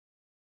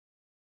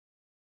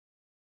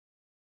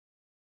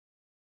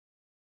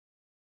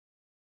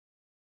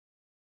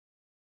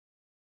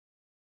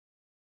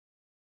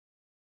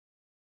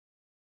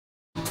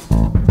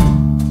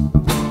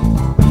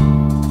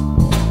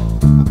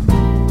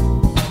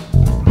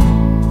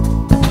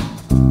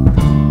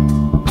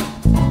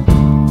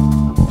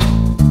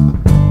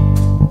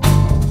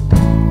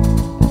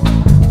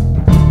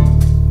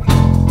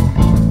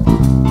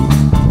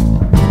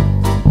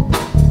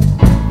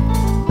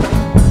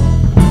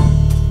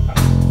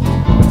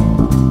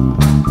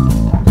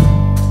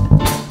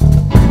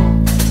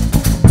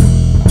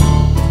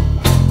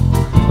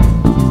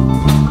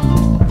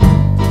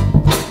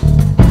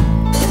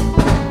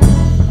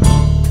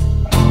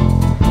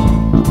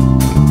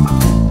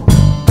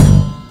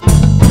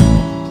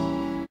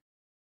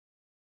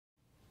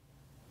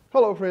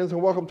Hello, friends, and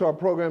welcome to our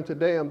program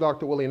today. I'm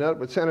Dr. Willie Nutt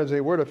with San Jose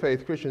Word of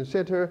Faith Christian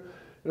Center.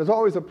 It is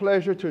always a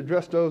pleasure to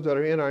address those that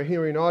are in our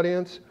hearing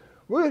audience.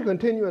 We're going to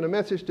continue in a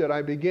message that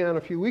I began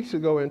a few weeks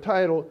ago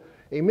entitled,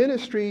 A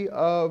Ministry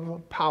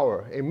of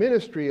Power. A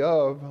Ministry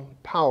of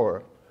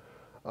Power.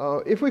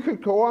 If we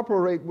could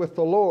cooperate with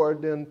the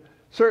Lord, then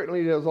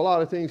certainly there's a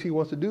lot of things He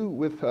wants to do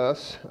with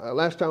us.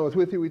 Last time I was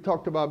with you, we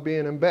talked about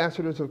being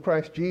ambassadors of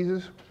Christ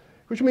Jesus,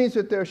 which means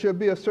that there should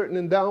be a certain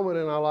endowment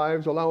in our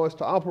lives, allow us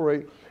to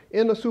operate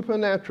in the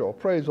supernatural,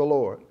 praise the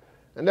Lord.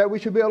 And that we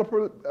should be able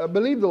to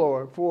believe the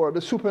Lord for the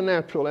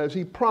supernatural as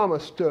He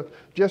promised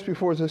just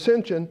before His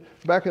ascension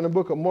back in the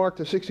book of Mark,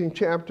 the 16th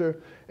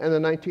chapter and the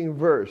 19th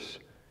verse.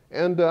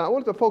 And I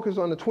wanted to focus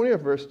on the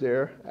 20th verse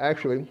there,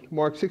 actually,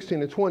 Mark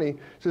 16 and 20. It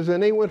says,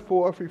 and they went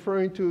forth,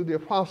 referring to the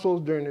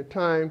apostles during the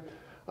time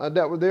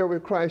that were there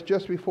with Christ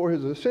just before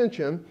His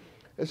ascension.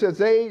 It says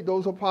they,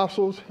 those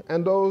apostles,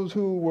 and those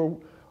who were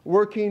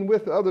working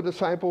with the other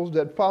disciples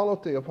that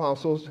followed the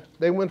apostles,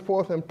 they went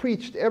forth and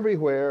preached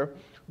everywhere,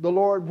 the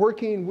Lord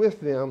working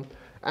with them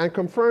and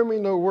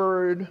confirming the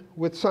word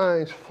with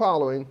signs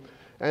following.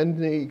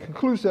 And He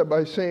concludes that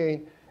by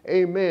saying,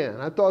 Amen.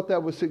 I thought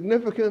that was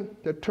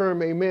significant. The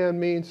term amen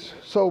means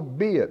so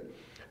be it.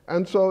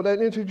 And so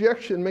that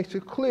interjection makes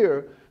it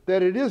clear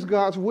that it is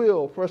God's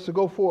will for us to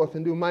go forth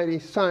and do mighty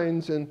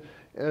signs and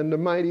the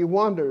mighty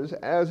wonders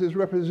as His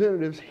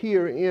representatives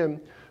here in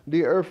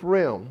the earth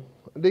realm.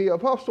 The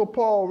Apostle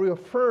Paul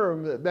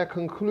reaffirmed that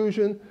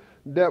conclusion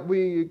that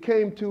we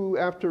came to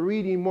after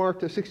reading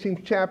Mark, the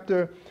 16th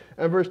chapter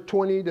and verse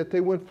 20, that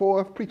they went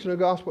forth preaching the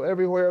gospel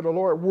everywhere, the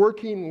Lord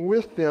working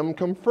with them,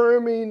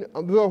 confirming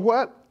the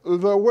what?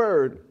 The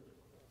word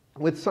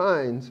with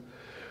signs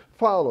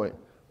following.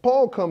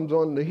 Paul comes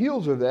on the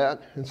heels of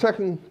that in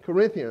 2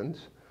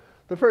 Corinthians,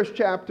 the first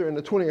chapter and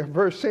the 20th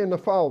verse, saying the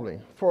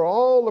following, for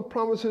all the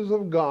promises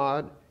of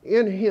God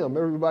in Him,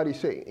 everybody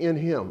say in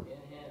Him,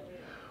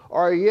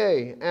 are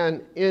yea,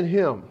 and in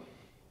Him.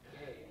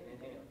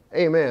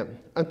 Amen.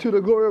 Unto the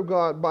glory of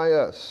God by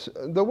us.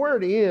 The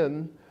word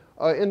in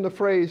the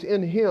phrase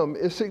in Him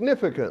is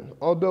significant,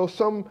 although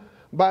some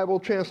Bible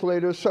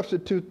translators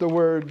substitute the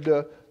word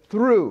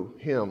through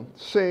Him,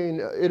 saying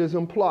it is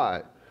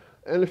implied.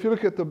 And if you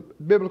look at the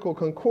biblical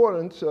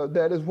concordance,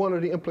 that is one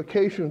of the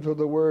implications of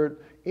the word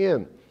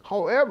in.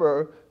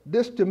 However,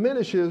 this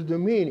diminishes the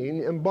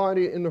meaning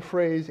embodied in the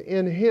phrase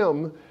in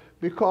Him,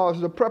 because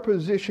the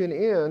preposition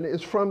in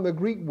is from the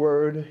Greek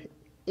word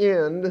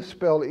in,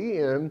 spelled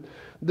en,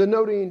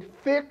 denoting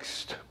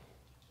fixed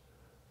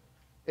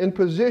in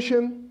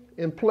position,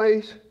 in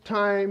place,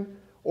 time,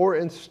 or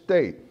in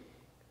state.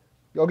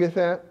 Y'all get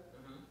that?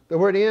 The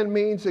word in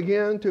means,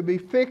 again, to be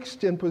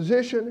fixed in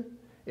position,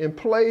 in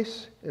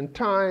place, in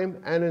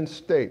time, and in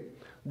state.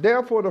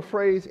 Therefore, the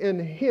phrase in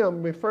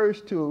Him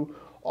refers to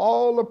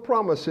all the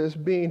promises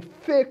being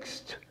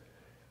fixed,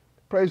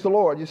 praise the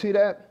Lord. You see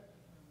that?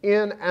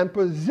 In and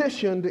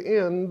positioned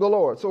in the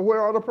Lord. So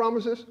where are the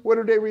promises?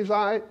 Where do they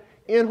reside?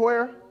 In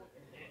where?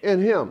 In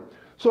Him.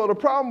 So the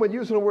problem with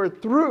using the word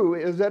through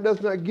is that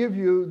does not give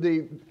you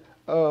the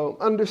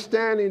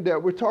understanding that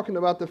we're talking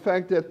about the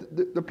fact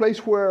that the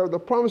place where the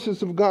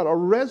promises of God are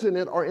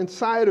resident are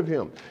inside of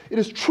Him. It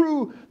is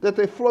true that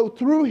they flow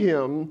through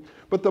Him,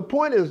 but the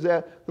point is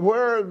that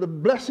where the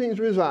blessings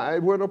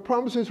reside, where the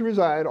promises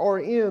reside, are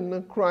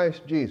in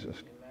Christ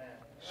Jesus. Amen.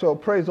 So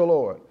praise the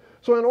Lord.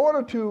 So in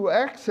order to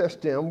access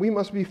them, we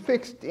must be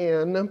fixed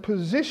in,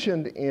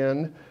 positioned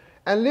in,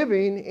 and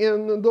living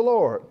in the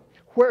Lord,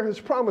 where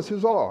His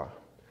promises are.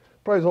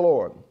 Praise the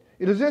Lord.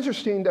 It is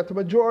interesting that the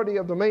majority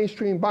of the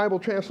mainstream Bible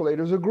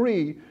translators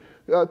agree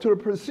to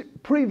the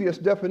previous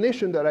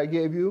definition that I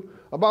gave you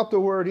about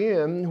the word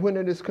in when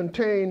it is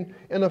contained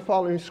in the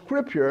following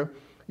scripture,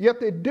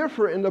 yet they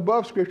differ in the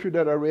above scripture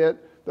that I read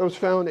that was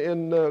found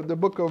in the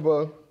book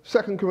of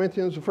 2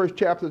 Corinthians, the first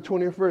chapter, the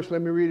 20th verse.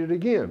 Let me read it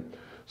again.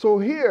 So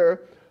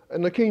here,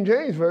 in the King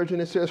James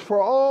Version, it says,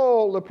 for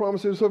all the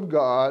promises of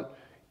God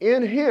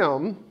in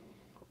Him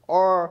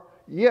are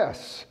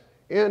yes.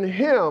 In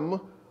Him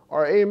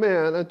are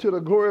amen, unto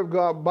the glory of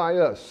God by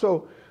us.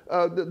 So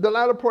the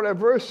latter part of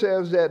that verse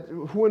says that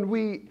when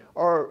we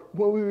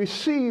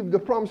receive the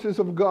promises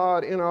of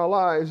God in our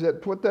lives,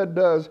 that what that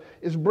does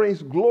is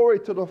brings glory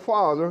to the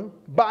Father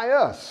by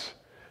us.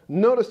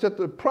 Notice that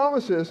the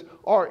promises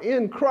are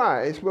in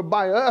Christ, but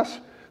by us,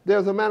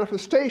 there's a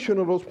manifestation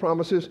of those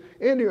promises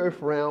in the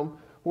earth realm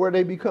where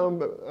they become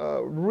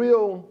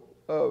real,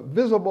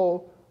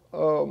 visible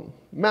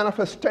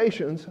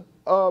manifestations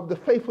of the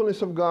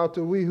faithfulness of God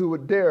to we who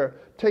would dare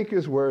take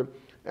His word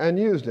and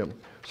use them.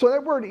 So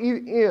that word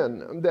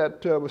in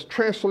that was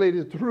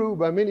translated through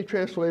by many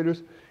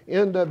translators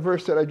in that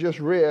verse that I just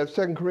read,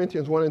 2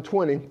 Corinthians 1 and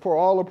 20, for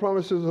all the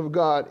promises of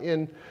God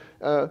in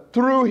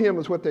through Him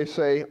is what they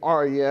say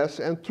are yes,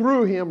 and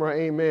through Him are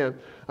amen,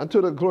 unto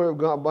the glory of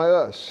God by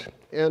us.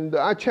 And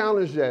I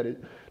challenge that.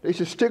 They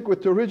should stick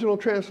with the original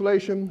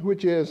translation,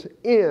 which is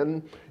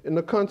in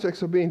the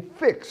context of being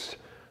fixed,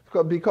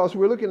 because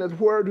we're looking at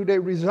where do they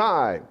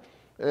reside.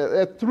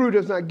 That through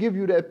does not give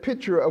you that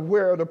picture of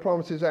where the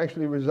promises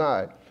actually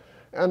reside.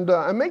 And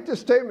I make this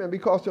statement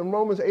because in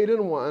Romans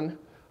 8:1,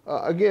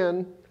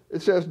 again,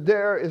 it says,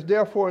 there is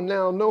therefore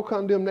now no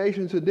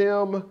condemnation to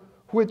them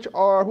which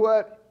are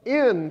what?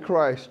 In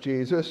Christ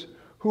Jesus,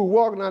 who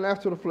walk not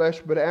after the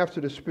flesh, but after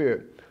the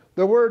Spirit.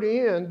 The word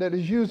in that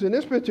is used in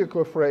this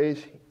particular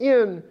phrase,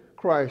 in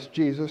Christ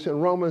Jesus, in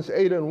Romans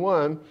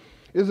 8:1,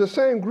 is the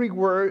same Greek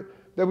word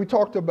that we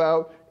talked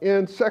about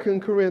in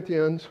 2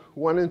 Corinthians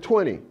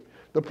 1:20.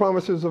 The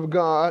promises of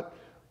God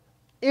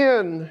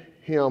in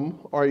him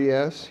are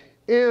yes,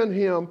 in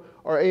him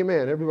are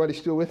amen. Everybody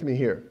still with me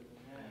here?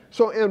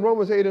 So in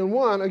Romans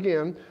 8:1,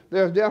 again,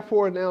 there's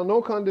therefore now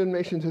no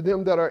condemnation to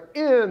them that are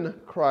in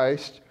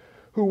Christ,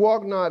 who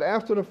walk not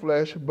after the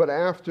flesh, but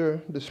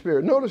after the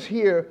Spirit. Notice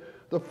here,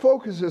 the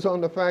focus is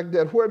on the fact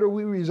that where do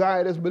we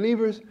reside as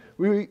believers?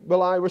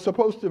 We're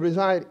supposed to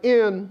reside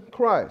in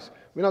Christ.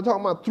 We're not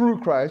talking about through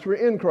Christ, we're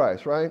in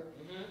Christ, right?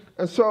 Mm-hmm.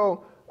 And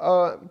so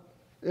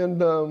in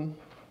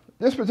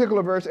this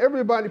particular verse,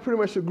 everybody pretty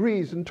much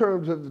agrees in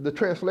terms of the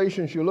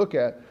translations you look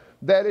at,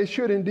 that it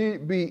should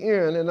indeed be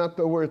in and not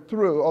the word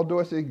through, although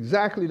it's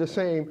exactly the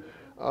same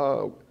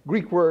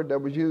Greek word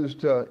that was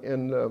used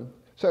in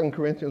 2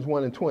 Corinthians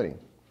 1:20.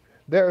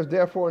 There is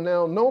therefore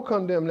now no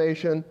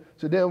condemnation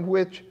to them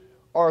which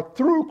are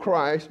through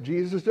Christ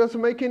Jesus.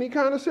 Doesn't make any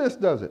kind of sense,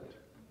 does it?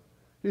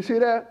 You see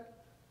that?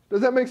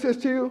 Does that make sense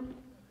to you?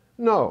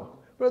 No.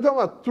 We're not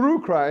talking about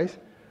through Christ.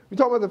 We're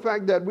talking about the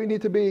fact that we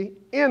need to be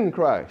in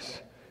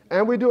Christ.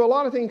 And we do a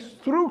lot of things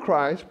through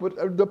Christ,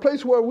 but the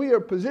place where we are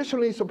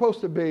positionally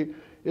supposed to be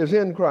is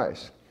in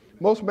Christ.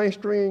 Most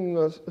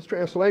mainstream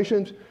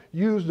translations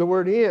use the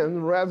word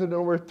in rather than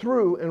the word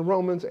through in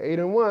Romans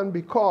 8:1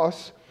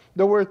 because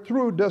the word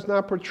through does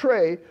not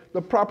portray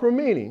the proper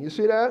meaning. You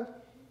see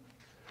that?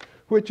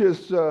 Which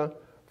is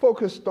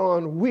focused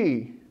on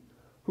we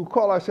who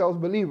call ourselves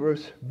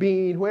believers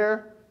being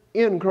where?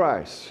 In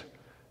Christ.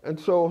 And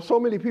so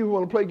many people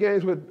want to play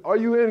games with, are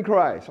you in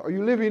Christ? Are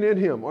you living in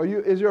him?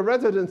 Is your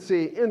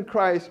residency in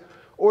Christ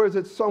or is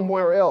it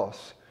somewhere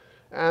else?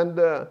 And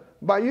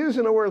by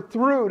using the word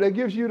through, that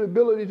gives you the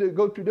ability to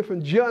go to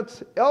different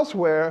junts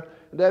elsewhere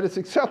that it's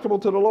acceptable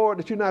to the Lord,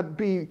 that you not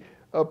be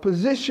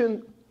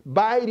positioned,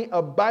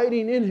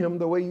 abiding in him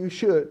the way you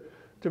should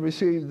to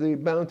receive the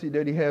bounty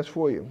that he has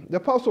for you. The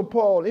Apostle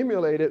Paul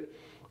emulated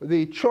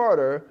the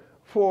charter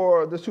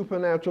for the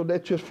supernatural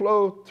that just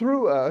flow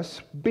through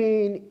us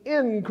being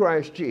in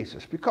Christ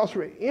Jesus. Because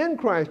we're in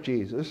Christ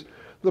Jesus,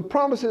 the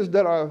promises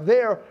that are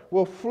there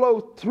will flow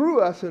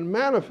through us and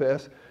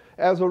manifest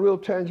as a real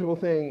tangible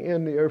thing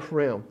in the earth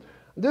realm.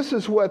 This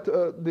is what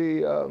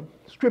the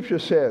scripture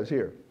says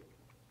here.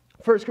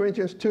 1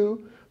 Corinthians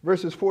 2,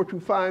 verses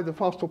 4-5, the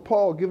Apostle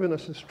Paul giving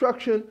us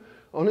instruction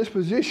on his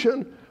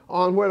position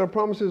on where the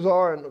promises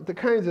are and the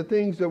kinds of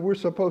things that we're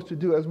supposed to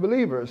do as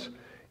believers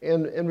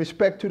in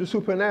respect to the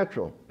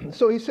supernatural.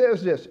 So he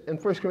says this in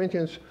 1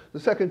 Corinthians, the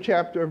 2nd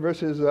chapter,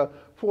 verses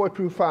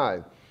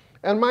 4-5.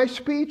 And my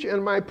speech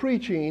and my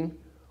preaching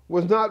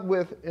was not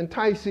with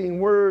enticing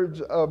words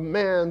of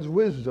man's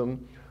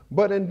wisdom,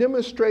 but in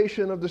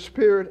demonstration of the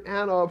Spirit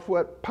and of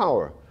what?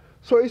 Power.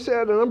 So he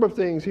said a number of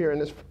things here in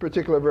this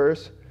particular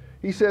verse.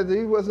 He said that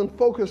he wasn't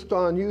focused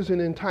on using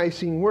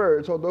enticing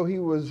words, although he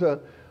was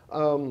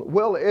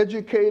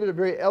well-educated, a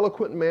very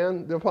eloquent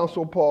man, the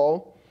Apostle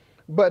Paul.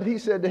 But he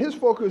said that his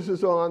focus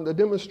is on the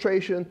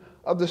demonstration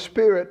of the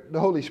Spirit, the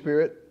Holy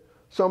Spirit.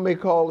 Some may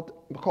call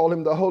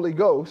him the Holy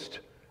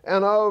Ghost,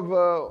 and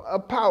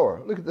of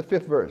power. Look at the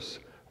 5th verse.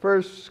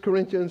 1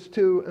 Corinthians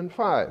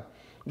 2:5.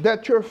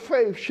 That your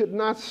faith should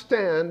not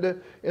stand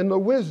in the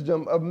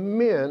wisdom of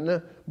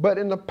men, but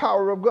in the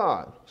power of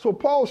God. So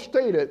Paul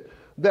stated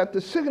that the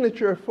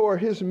signature for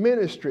his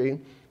ministry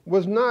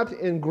was not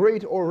in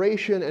great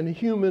oration and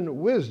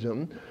human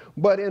wisdom,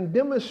 but in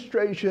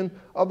demonstration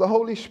of the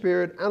Holy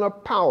Spirit and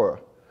of power.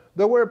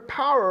 The word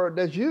power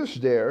that's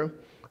used there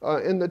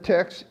in the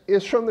text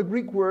is from the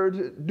Greek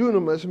word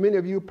dunamis. Many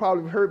of you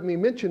probably have heard me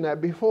mention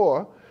that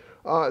before.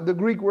 The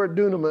Greek word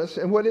dunamis,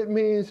 and what it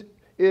means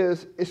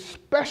is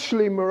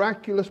especially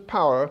miraculous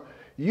power,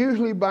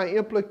 usually by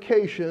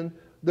implication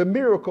the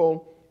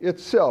miracle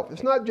itself.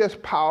 It's not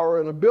just power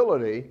and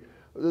ability.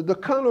 The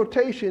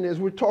connotation is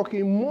we're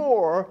talking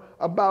more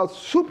about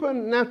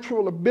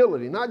supernatural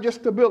ability, not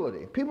just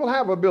ability. People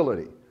have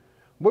ability.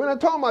 We're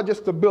not talking about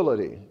just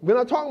ability. We're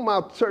not talking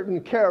about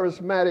certain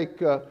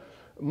charismatic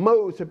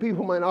modes that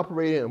people might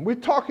operate in. We're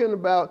talking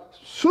about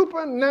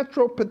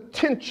supernatural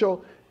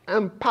potential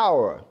and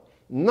power.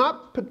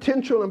 Not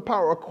potential and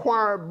power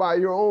acquired by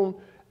your own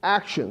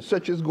actions,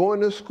 such as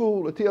going to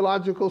school, a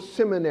theological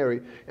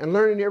seminary, and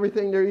learning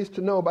everything there is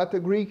to know about the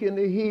Greek and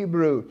the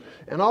Hebrew,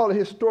 and all the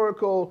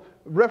historical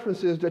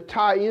references that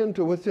tie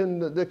into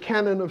within the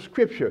canon of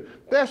Scripture.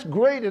 That's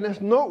great and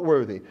that's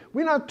noteworthy.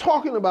 We're not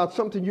talking about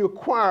something you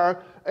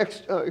acquire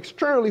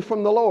externally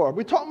from the Lord.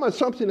 We're talking about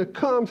something that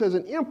comes as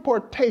an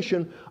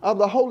importation of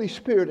the Holy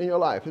Spirit in your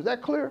life. Is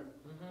that clear?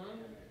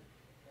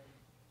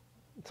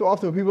 So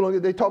often people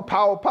they talk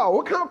power.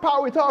 What kind of power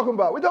are we talking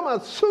about? We're talking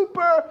about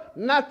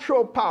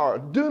supernatural power,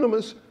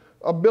 dunamis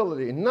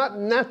ability, not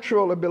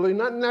natural ability,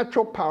 not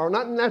natural power,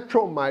 not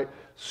natural might.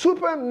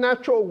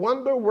 Supernatural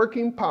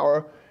wonder-working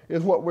power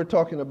is what we're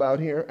talking about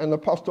here, and the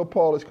Apostle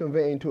Paul is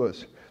conveying to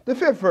us. The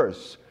 5th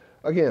verse,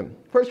 again,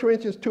 1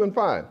 Corinthians 2 and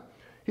 5.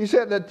 He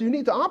said that you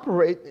need to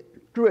operate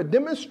through a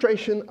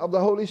demonstration of the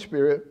Holy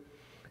Spirit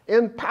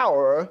in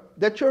power,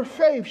 that your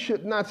faith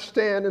should not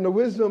stand in the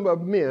wisdom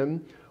of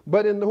men,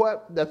 but in the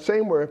what? That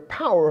same word,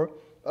 power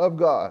of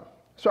God.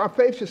 So our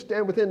faith should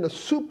stand within the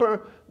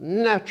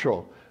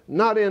supernatural,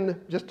 not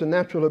in just the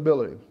natural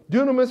ability.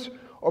 Dunamis,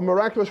 or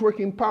miraculous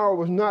working power,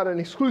 was not an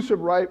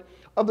exclusive right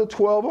of the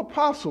 12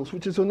 apostles,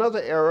 which is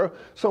another error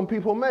some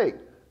people make.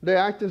 They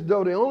act as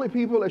though the only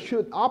people that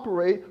should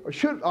operate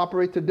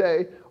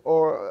today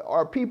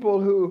are people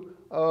who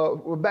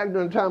were back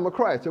during the time of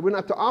Christ. That we're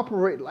not to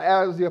operate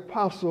as the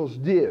apostles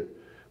did.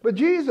 But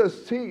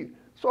Jesus, he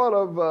sort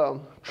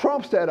of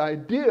trumps that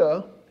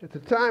idea at the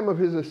time of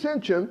his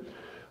ascension.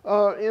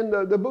 In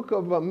the book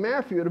of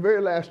Matthew, the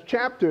very last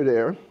chapter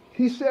there,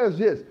 he says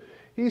this.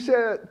 He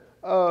said,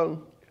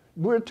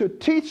 we're to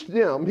teach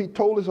them, he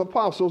told his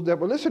apostles that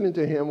were listening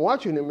to him,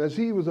 watching him as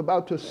he was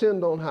about to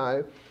ascend on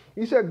high.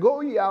 He said,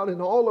 go ye out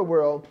in all the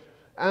world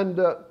and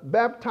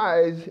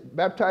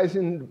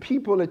baptizing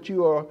people that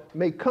you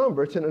make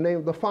converts in the name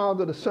of the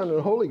Father, the Son, and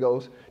the Holy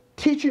Ghost,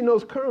 teaching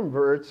those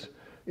converts,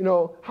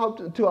 how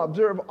to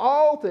observe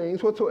all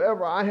things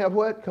whatsoever I have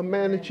what?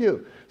 Commanded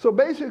you. So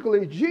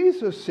basically,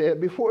 Jesus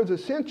said before his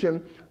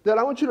ascension that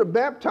I want you to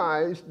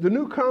baptize the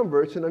new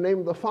converts in the name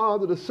of the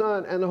Father, the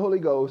Son, and the Holy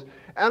Ghost.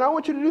 And I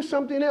want you to do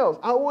something else.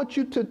 I want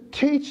you to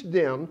teach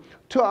them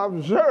to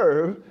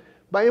observe,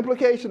 by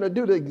implication, to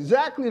do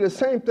exactly the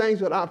same things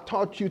that I've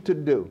taught you to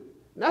do.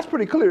 And that's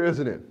pretty clear,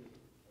 isn't it?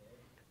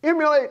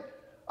 Emulate.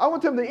 I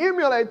want them to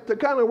emulate the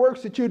kind of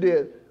works that you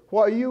did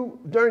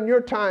during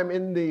your time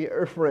in the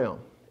earth realm.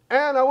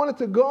 And I want it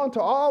to go on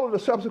to all of the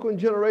subsequent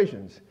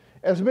generations,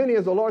 as many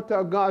as the Lord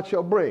thy God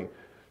shall bring.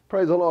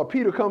 Praise the Lord.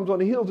 Peter comes on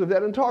the heels of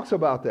that and talks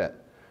about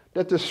that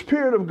the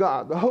Spirit of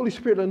God, the Holy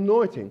Spirit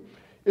anointing,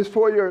 is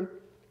for your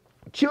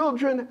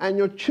children and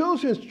your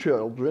children's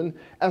children,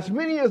 as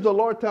many as the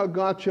Lord thy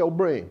God shall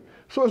bring.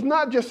 So it's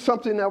not just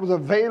something that was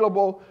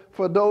available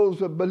for those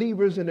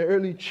believers in the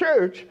early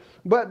church,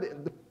 but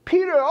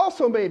Peter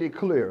also made it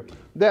clear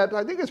that,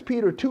 I think it's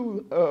Peter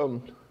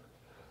 2,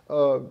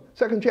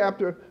 second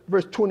chapter,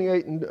 verse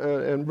 28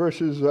 and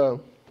verses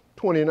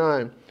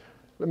 29.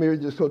 Let me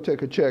just go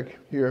take a check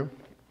here.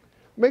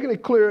 Making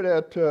it clear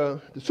that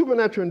the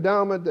supernatural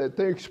endowment that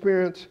they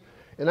experienced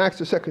in Acts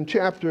the 2nd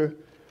chapter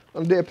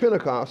on the day of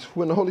Pentecost,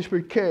 when the Holy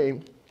Spirit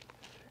came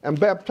and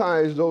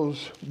baptized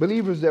those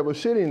believers that were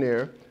sitting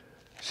there,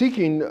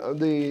 seeking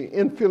the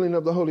infilling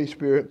of the Holy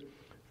Spirit,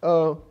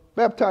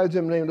 baptized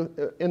them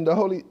in the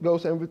Holy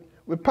Ghost and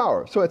with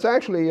power. So it's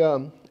actually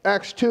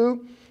Acts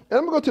 2. And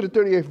I'm going to go to the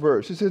 38th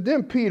verse. It says,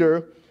 then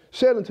Peter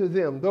said unto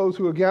them, those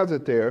who were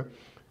gathered there,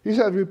 he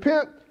said,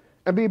 repent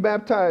and be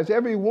baptized,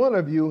 every one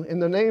of you, in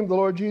the name of the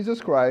Lord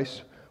Jesus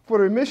Christ, for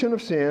the remission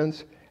of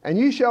sins, and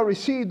ye shall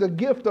receive the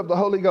gift of the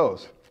Holy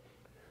Ghost.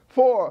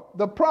 For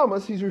the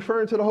promise, he's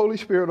referring to the Holy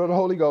Spirit or the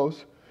Holy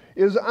Ghost,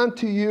 is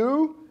unto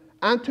you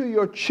and to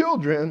your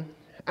children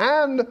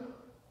and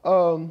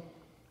to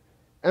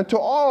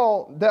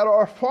all that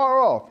are far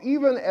off,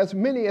 even as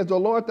many as the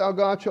Lord thy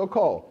God shall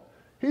call.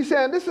 He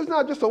said this is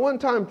not just a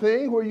one-time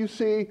thing where you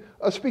see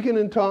speaking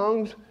in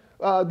tongues,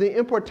 the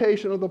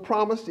impartation of the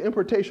promise, the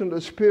impartation of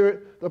the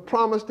Spirit, the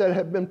promise that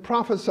had been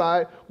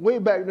prophesied way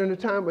back during the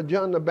time of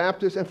John the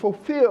Baptist and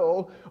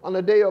fulfilled on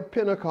the day of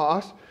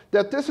Pentecost,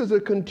 that this is a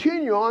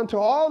continue on to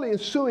all the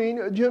ensuing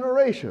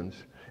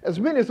generations. As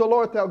many as the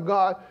Lord thy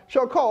God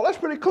shall call. That's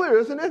pretty clear,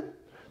 isn't it?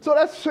 So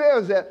that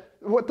says that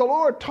what the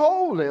Lord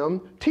told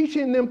them,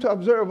 teaching them to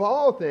observe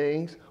all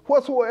things,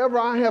 whatsoever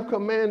I have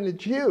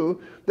commanded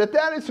you, that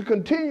is to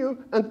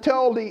continue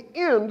until the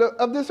end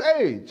of this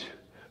age.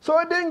 So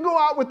it didn't go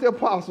out with the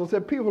apostles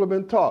that people have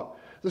been taught.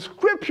 The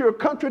scripture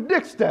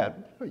contradicts that.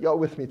 Are y'all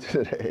with me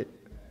today?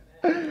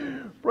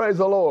 Praise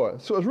the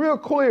Lord. So it's real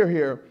clear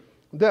here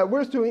that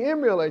we're to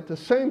emulate the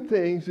same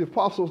things the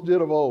apostles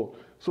did of old.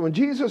 So when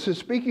Jesus is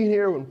speaking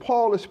here, when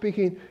Paul is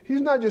speaking,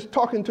 he's not just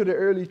talking to the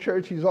early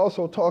church, he's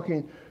also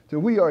talking to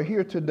we are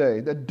here today.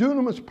 That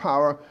dunamis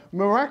power,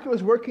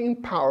 miraculous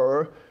working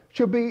power,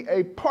 should be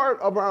a part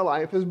of our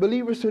life as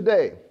believers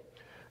today.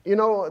 You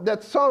know,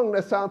 that song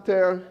that's out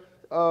there,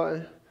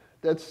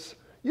 that's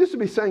used to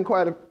be sang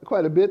quite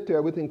a bit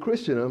there within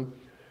Christendom.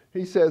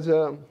 He says,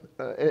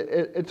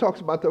 it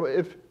talks about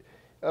if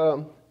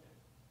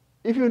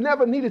you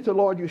never needed the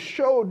Lord, you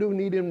sure do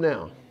need him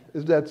now,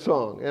 is that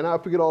song. And I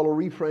forget all the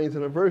refrains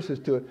and the verses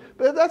to it.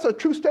 But that's a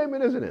true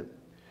statement, isn't it?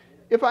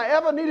 If I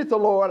ever needed the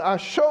Lord, I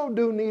sure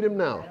do need him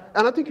now.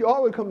 And I think you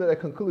always come to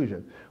that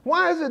conclusion.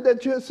 Why is it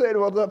that you say,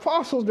 well, the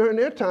apostles during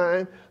their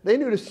time, they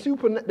needed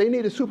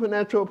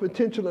supernatural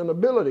potential and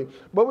ability,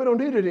 but we don't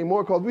need it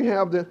anymore because we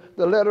have the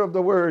letter of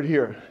the word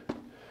here.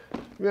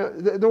 You know,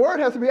 the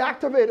word has to be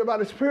activated by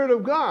the Spirit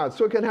of God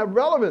so it can have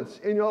relevance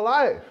in your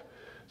life.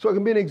 So it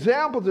can be an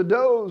example to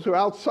those who are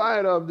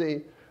outside of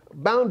the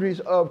boundaries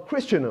of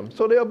Christendom.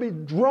 So they'll be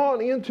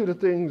drawn into the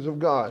things of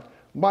God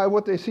by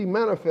what they see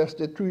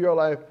manifested through your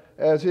life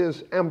as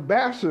his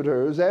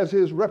ambassadors, as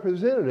his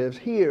representatives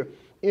here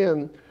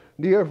in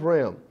the earth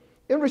realm.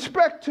 In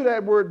respect to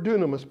that word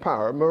dunamis,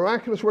 power,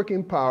 miraculous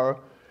working power,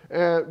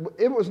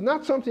 it was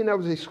not something that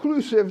was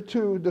exclusive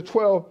to the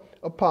 12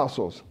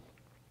 apostles.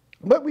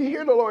 But we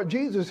hear the Lord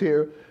Jesus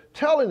here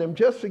telling them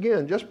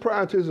just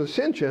prior to his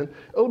ascension,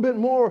 a little bit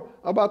more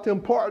about the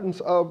importance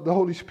of the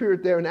Holy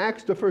Spirit there. In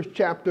Acts, the 1st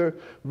chapter,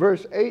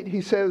 verse 8, he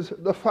says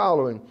the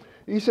following.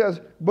 He says,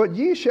 "But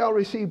ye shall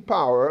receive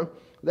power."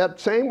 That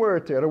same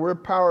word there, the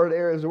word power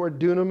there is the word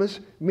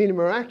dunamis, meaning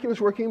miraculous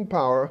working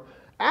power.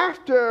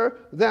 "After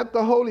that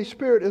the Holy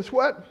Spirit is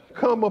what?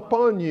 Come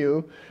upon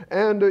you,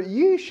 and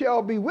ye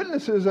shall be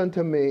witnesses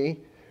unto me,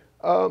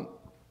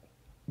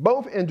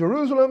 both in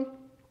Jerusalem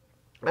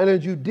and in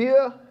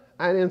Judea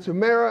and in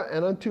Samaria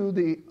and unto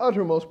the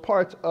uttermost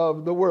parts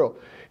of the world."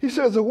 He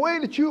says the way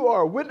that you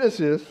are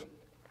witnesses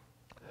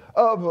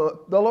of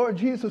the Lord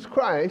Jesus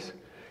Christ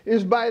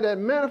is by that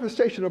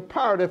manifestation of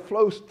power that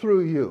flows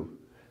through you.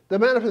 The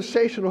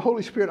manifestation of the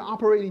Holy Spirit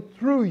operating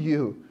through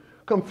you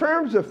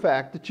confirms the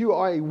fact that you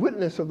are a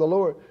witness of the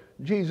Lord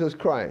Jesus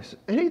Christ.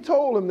 And he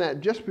told him that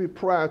just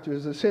prior to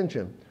his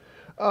ascension,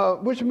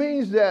 which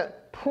means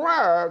that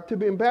prior to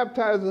being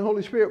baptized in the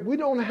Holy Spirit, we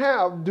don't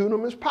have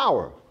dunamis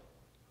power.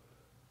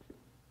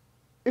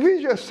 If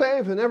he's just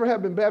saved and never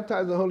have been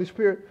baptized in the Holy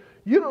Spirit,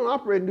 you don't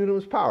operate in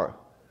dunamis power.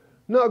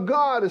 Now,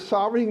 God is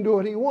sovereign. He can do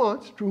what he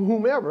wants through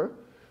whomever,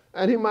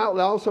 and he might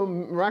allow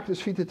some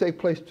miraculous feat to take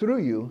place through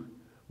you.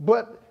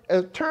 But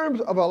in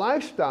terms of a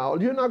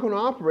lifestyle, you're not going to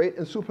operate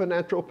in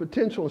supernatural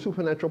potential and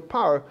supernatural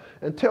power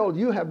until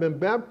you have been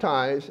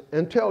baptized,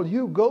 until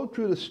you go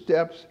through the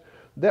steps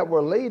that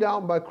were laid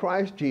out by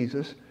Christ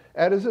Jesus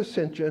at his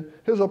ascension.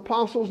 His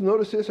apostles,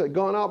 notice this, had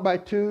gone out by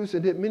twos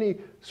and did many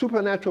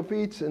supernatural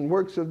feats and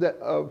works of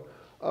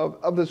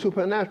the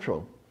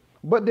supernatural.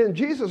 But then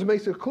Jesus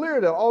makes it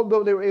clear that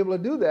although they were able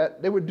to do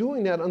that, they were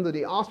doing that under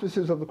the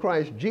auspices of the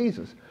Christ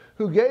Jesus,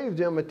 who gave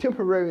them a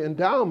temporary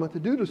endowment to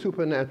do the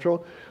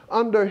supernatural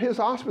under his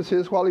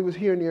auspices while he was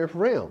here in the earth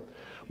realm.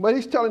 But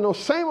he's telling those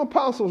same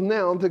apostles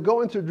now to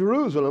go into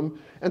Jerusalem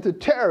and to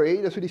tarry.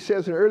 That's what he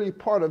says in the early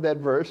part of that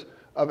verse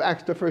of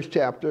Acts, the 1st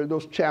chapter,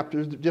 those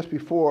chapters just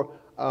before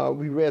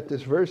we read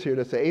this verse here,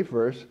 that's the 8th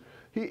verse.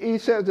 He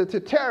says that to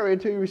tarry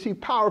until you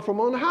receive power from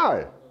on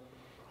high.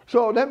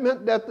 So that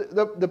meant that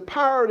the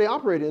power they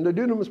operated in, the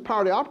dunamis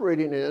power they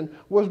operating in,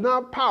 was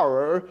not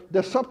power.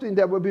 That's something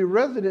that would be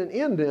resident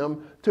in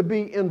them to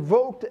be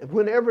invoked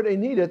whenever they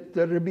needed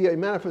there to be a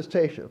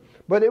manifestation.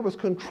 But it was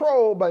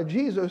controlled by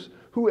Jesus,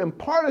 who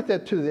imparted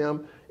that to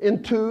them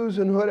in twos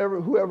and whatever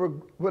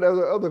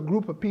other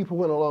group of people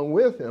went along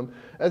with him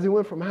as he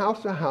went from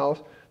house to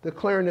house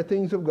declaring the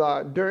things of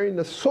God during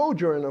the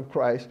sojourn of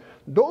Christ.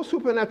 Those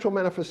supernatural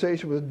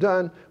manifestations was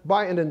done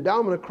by an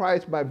endowment of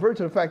Christ by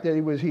virtue of the fact that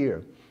he was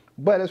here.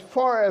 But as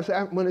far as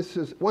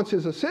once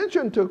his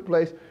ascension took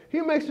place,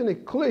 he makes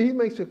it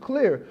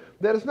clear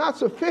that it's not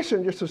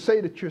sufficient just to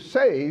say that you're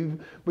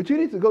saved, but you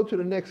need to go to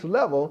the next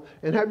level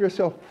and have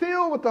yourself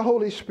filled with the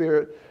Holy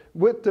Spirit,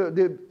 with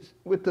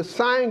the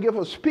sign gift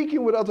of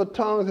speaking with other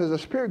tongues as the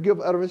Spirit give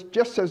utterance,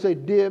 just as they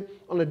did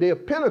on the day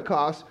of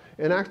Pentecost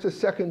in Acts the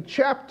 2nd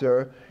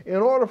chapter, in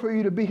order for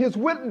you to be his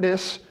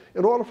witness,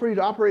 in order for you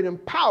to operate in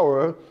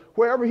power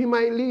wherever he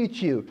might lead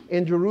you,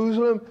 in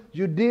Jerusalem,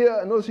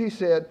 Judea, and notice he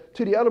said,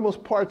 to the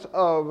uttermost parts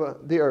of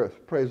the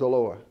earth. Praise the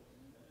Lord.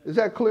 Is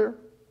that clear?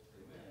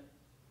 Amen.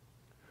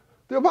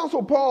 The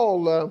Apostle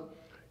Paul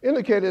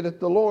indicated that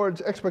the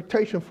Lord's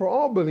expectation for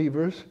all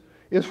believers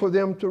is for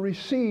them to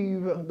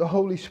receive the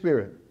Holy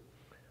Spirit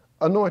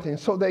anointing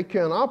so they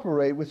can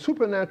operate with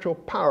supernatural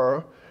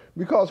power,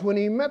 because when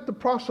he met the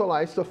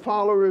proselytes, the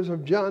followers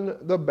of John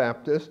the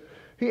Baptist,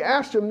 he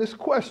asked them this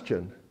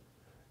question.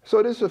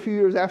 So this is a few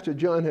years after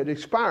John had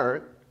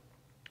expired,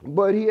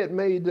 but he had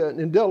made an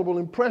indelible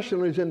impression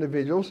on these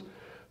individuals.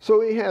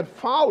 So he had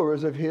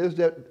followers of his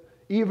that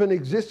even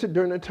existed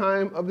during the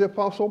time of the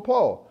Apostle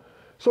Paul.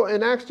 So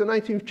in Acts the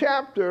 19th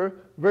chapter,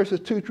 verses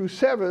 2 through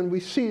 7, we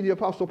see the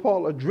Apostle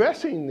Paul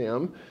addressing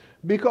them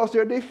because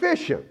they're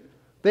deficient.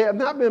 They have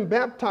not been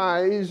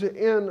baptized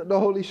in the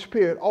Holy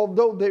Spirit,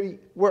 although they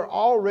were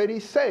already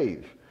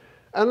saved.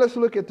 And let's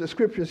look at the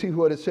scripture and see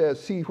what it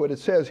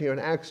says here in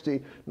Acts the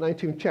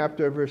 19th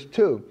chapter, verse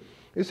 2.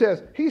 It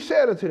says, he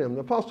said unto them, the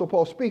Apostle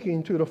Paul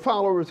speaking to the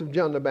followers of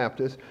John the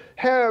Baptist,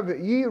 have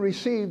ye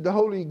received the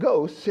Holy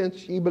Ghost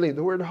since ye believe?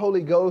 The word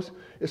Holy Ghost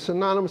is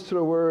synonymous to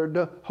the word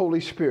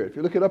Holy Spirit. If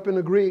you look it up in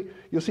the Greek,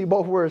 you'll see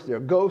both words there,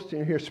 ghost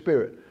and here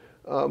spirit.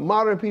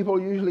 Modern people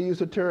usually use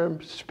the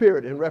term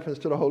spirit in reference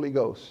to the Holy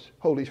Ghost,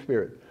 Holy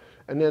Spirit.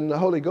 And then the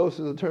Holy Ghost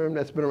is a term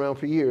that's been around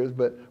for years,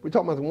 but we're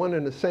talking about the one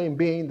and the same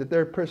being, the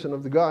third person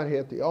of the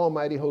Godhead, the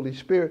Almighty Holy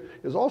Spirit,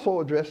 is also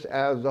addressed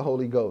as the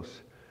Holy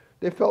Ghost.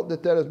 They felt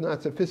that that is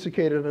not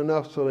sophisticated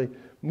enough, so they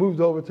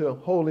moved over to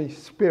Holy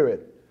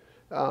Spirit.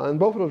 And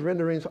both of those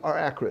renderings are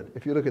accurate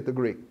if you look at the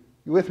Greek.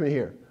 You with me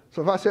here?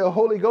 So if I say a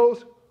Holy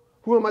Ghost,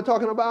 who am I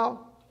talking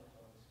about?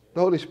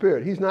 The Holy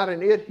Spirit. He's not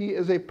an it. He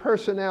is a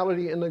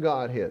personality in the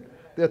Godhead.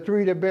 There are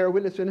three that bear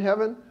witness in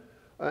heaven.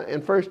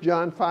 In 1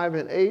 John 5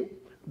 and 8,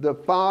 the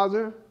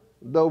Father,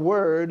 the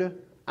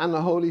Word, and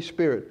the Holy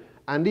Spirit.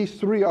 And these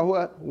three are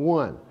what?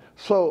 One.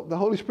 So the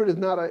Holy Spirit is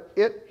not a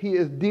it. He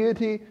is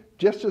deity,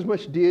 just as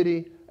much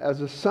deity as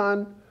the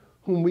Son,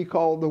 whom we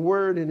call the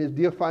Word in his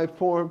deified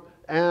form,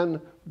 and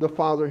the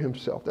Father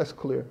himself. That's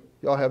clear.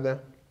 Y'all have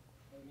that?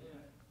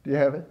 Amen. Do you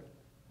have it?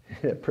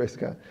 Yeah, praise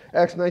God.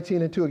 Acts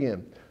 19 and 2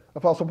 again.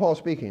 Apostle Paul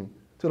speaking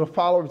to the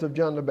followers of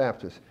John the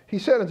Baptist. He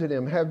said unto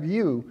them, have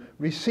you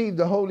received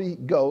the Holy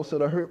Ghost or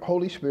the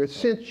Holy Spirit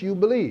since you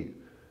believe?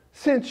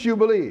 Since you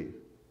believe.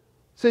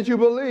 Since you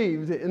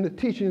believed in the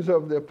teachings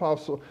of the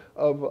apostle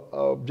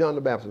of John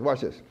the Baptist.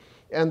 Watch this.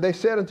 And they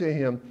said unto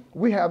him,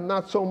 we have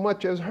not so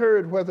much as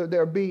heard whether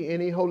there be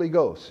any Holy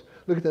Ghost.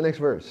 Look at the next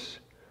verse.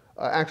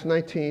 Acts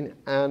 19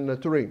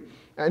 and 3.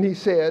 And he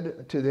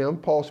said to them,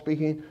 Paul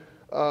speaking,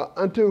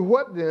 unto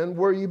what then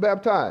were ye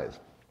baptized?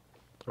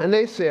 And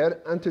they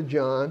said, unto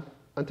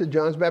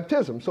John's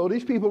baptism. So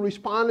these people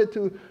responded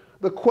to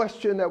the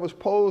question that was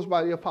posed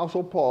by the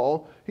Apostle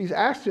Paul. He's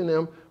asking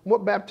them,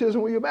 what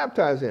baptism were you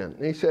baptized in?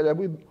 And he said that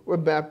we were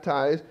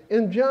baptized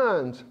in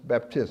John's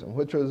baptism,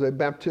 which was a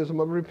baptism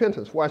of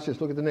repentance. Watch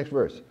this, look at the next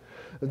verse.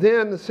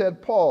 Then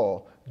said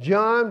Paul,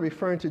 John,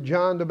 referring to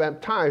John the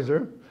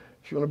baptizer,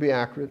 if you want to be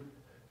accurate,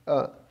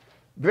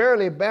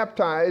 verily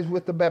baptized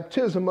with the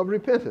baptism of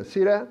repentance.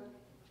 See that?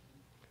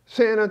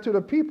 Saying unto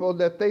the people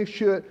that they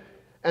should,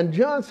 and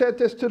John said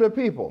this to the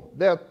people,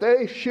 that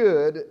they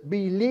should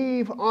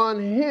believe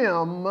on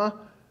him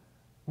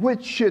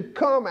which should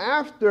come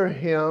after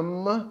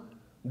him,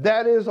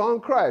 that is on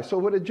Christ. So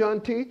what did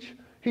John teach?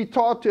 He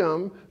taught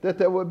them that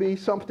there would be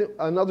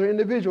another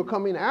individual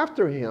coming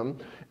after him,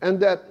 and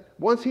that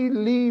once he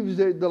leaves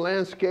the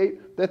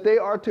landscape, that they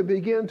are to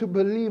begin to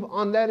believe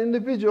on that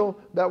individual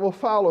that will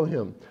follow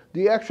him.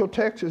 The actual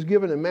text is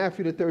given in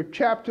Matthew, the 3rd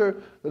chapter,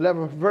 the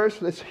 11th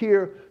verse. Let's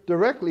hear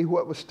directly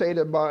what was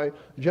stated by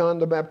John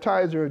the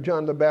Baptizer, or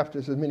John the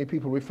Baptist, as many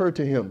people refer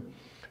to him.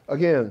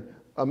 Again,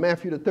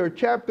 Matthew, the 3rd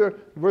chapter,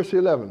 verse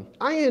 11.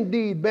 I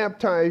indeed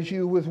baptize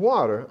you with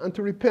water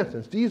unto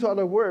repentance. These are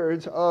the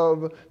words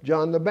of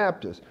John the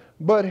Baptist.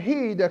 But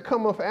he that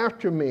cometh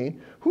after me,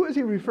 who is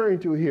he referring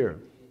to here?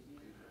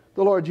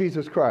 The Lord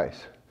Jesus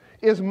Christ,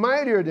 is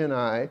mightier than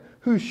I,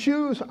 whose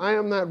shoes I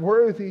am not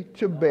worthy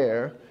to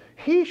bear.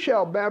 He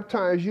shall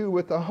baptize you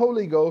with the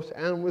Holy Ghost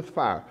and with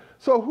fire.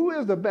 So who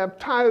is the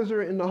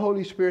baptizer in the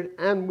Holy Spirit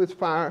and with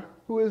fire?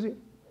 Who is he?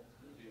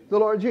 The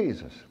Lord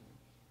Jesus.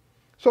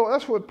 So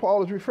that's what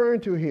Paul is referring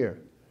to here.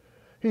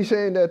 He's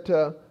saying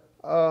that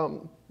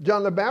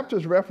John the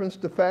Baptist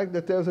referenced the fact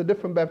that there's a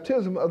different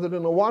baptism other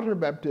than the water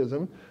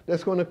baptism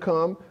that's going to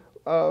come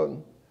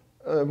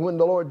when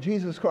the Lord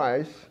Jesus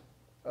Christ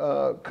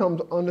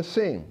comes on the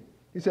scene.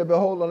 He said,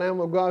 behold, the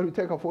Lamb of God who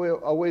taketh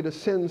away the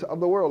sins of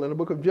the world, in the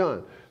book of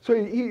John. So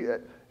he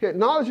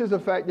acknowledges the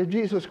fact that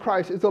Jesus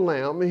Christ is the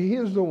Lamb, and he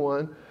is the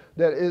one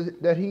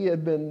that he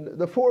had been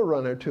the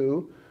forerunner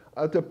to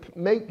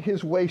make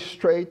his way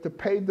straight, to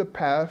pave the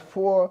path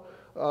for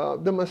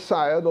the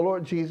Messiah, the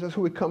Lord Jesus,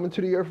 who would come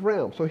into the earth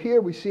realm. So here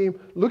we see him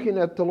looking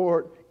at the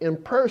Lord in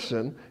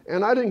person,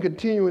 and I didn't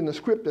continue in the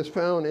script that's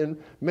found in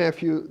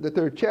Matthew, the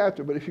 3rd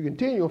chapter, but if you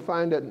continue, you'll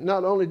find that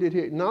not only did he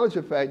acknowledge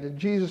the fact that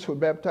Jesus was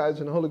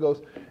baptized in the Holy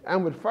Ghost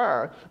and with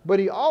fire, but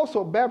he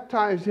also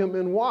baptized him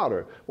in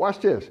water. Watch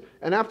this.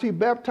 And after he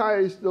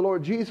baptized the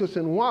Lord Jesus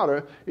in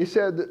water, he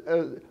said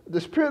the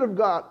Spirit of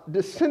God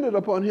descended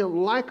upon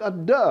him like a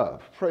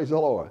dove, praise the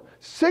Lord,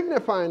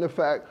 signifying the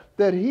fact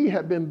that he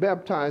had been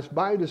baptized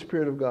by the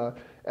Spirit of God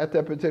at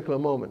that particular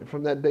moment.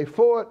 From that day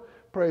forward,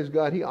 praise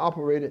God, he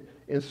operated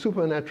in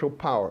supernatural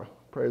power,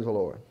 praise the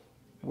Lord,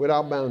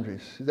 without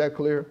boundaries. Is that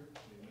clear?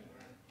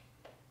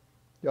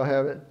 Y'all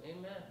have it?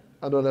 Amen.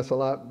 I know that's a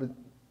lot, but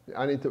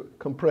I need to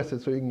compress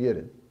it so you can get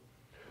it.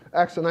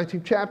 Acts the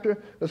 19th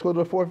chapter, let's go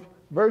to the 4th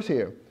verse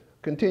here.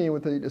 Continue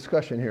with the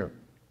discussion here.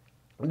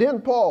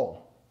 Then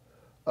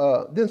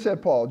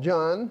said Paul,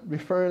 John,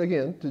 referring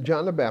again to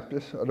John the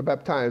Baptist, or the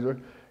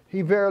baptizer,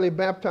 he verily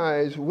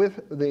baptized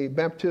with the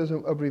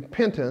baptism of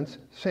repentance,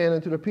 saying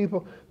unto the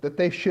people that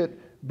they should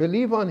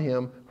believe on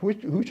him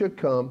who should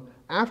come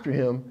after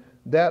him,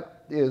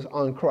 that is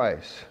on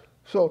Christ.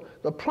 So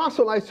the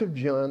proselytes of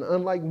John,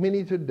 unlike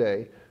many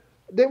today,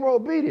 they were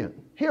obedient.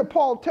 Here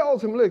Paul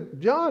tells him, look,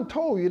 John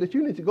told you that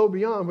you need to go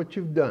beyond what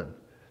you've done.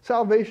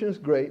 Salvation is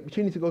great, but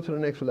you need to go to the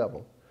next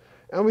level.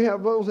 And we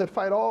have those that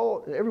fight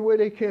every way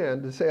they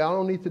can to say, I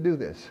don't need to do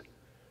this.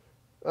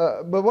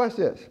 But watch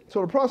this.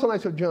 So the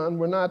proselytes of John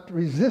were not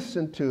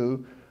resistant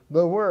to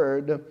the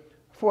word,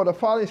 for the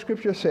following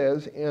scripture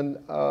says in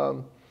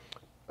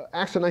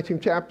Acts the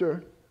 19th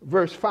chapter,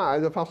 verse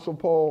 5, the Apostle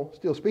Paul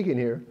still speaking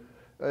here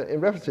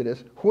in reference to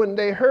this, when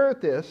they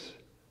heard this,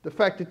 the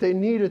fact that they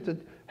needed to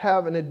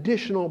have an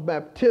additional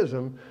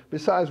baptism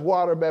besides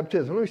water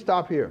baptism. Let me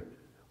stop here.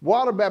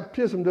 Water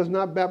baptism does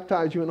not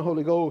baptize you in the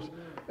Holy Ghost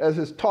as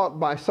is taught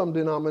by some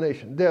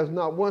denomination. There's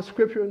not one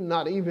scripture,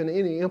 not even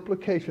any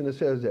implication that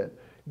says that.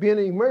 Being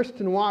immersed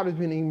in water is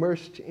being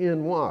immersed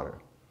in water.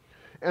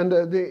 And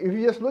if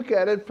you just look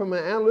at it from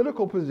an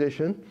analytical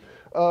position,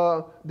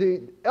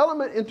 the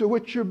element into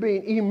which you're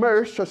being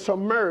immersed or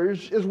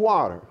submerged is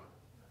water.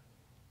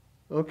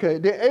 Okay,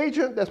 the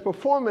agent that's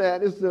performing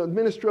that is the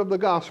minister of the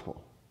gospel.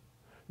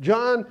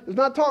 John is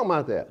not talking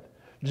about that.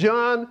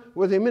 John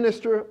was a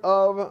minister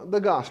of the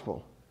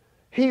gospel.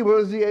 He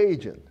was the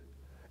agent.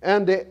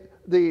 And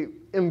the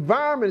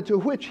environment to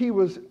which he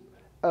was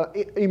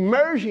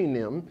immersing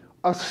them,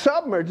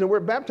 submerged, the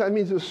word baptized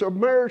means to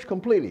submerge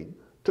completely,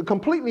 to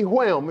completely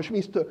whelm, which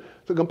means to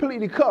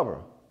completely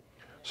cover.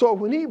 So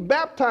when he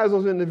baptized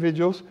those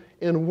individuals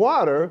in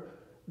water,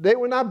 they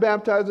were not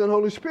baptized in the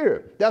Holy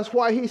Spirit. That's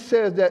why he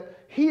says that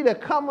he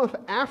that cometh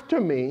after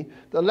me,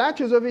 the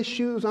latches of his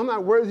shoes, I'm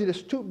not worthy to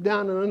stoop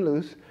down and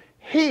unloose.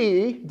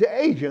 He,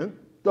 the agent,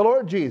 the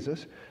Lord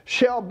Jesus,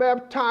 shall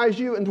baptize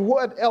you into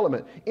what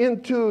element?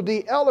 Into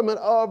the element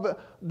of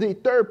the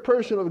third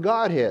person of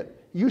Godhead.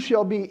 You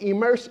shall be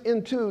immersed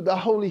into the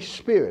Holy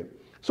Spirit.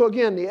 So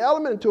again, the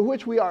element to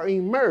which we are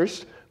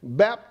immersed,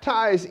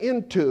 baptized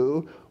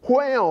into,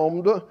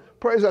 whelmed,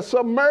 praise God,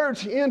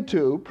 submerged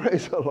into,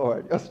 praise the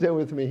Lord, y'all stay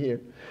with me here,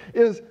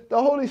 is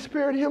the Holy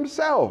Spirit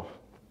himself.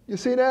 You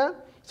see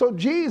that? So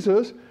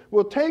Jesus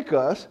will take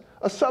us,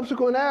 a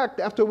subsequent act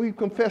after we've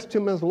confessed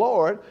him as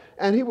Lord,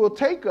 and he will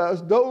take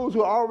us, those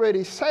who are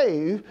already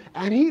saved,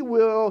 and he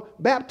will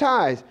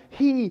baptize.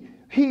 He,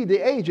 the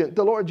agent,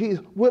 the Lord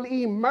Jesus, will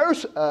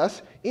immerse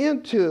us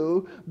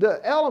into the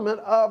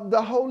element of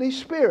the Holy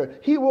Spirit.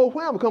 He will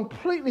whelm,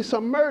 completely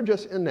submerge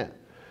us in that.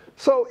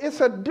 So it's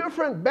a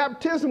different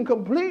baptism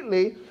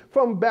completely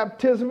from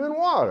baptism in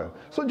water.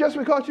 So just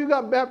because you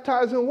got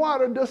baptized in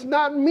water does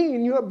not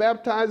mean you're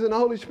baptized in the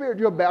Holy Spirit.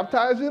 You're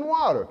baptized in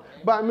water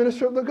by a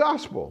minister of the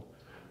gospel.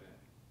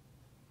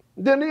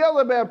 Then the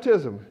other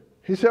baptism,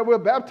 he said we're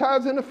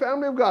baptized in the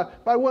family of God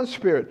by one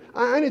Spirit.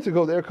 I need to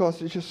go there because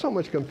there's just so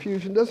much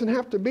confusion. Doesn't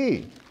have to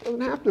be.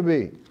 Doesn't have to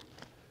be.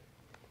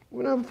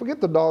 We never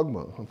forget the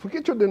dogma.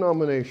 Forget your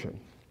denomination.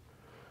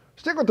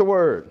 Stick with the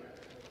word.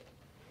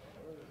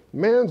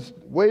 Man's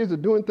ways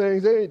of doing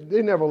things,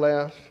 they never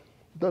last.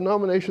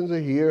 Denominations are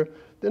here,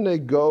 then they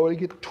go, they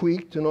get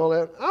tweaked and all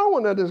that. I don't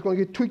want that that's going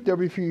to get tweaked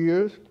every few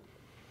years.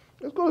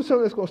 Let's go to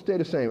something that's going to stay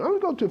the same. I'm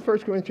going to go to 1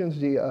 Corinthians,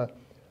 the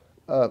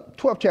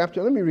 12th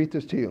chapter. Let me read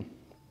this to you.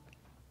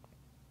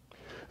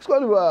 Let's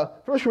go to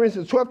 1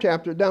 Corinthians 12th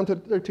chapter, down to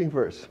the 13th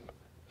verse.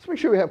 Let's make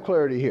sure we have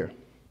clarity here.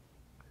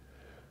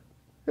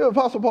 The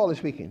Apostle Paul is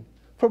speaking.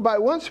 For by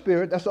one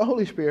Spirit, that's the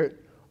Holy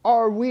Spirit,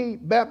 are we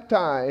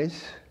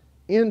baptized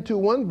into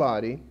one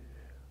body,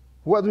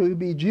 whether we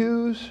be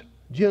Jews,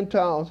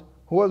 Gentiles,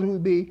 whether we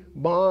be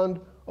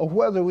bond, or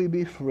whether we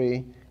be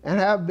free, and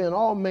have been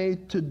all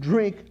made to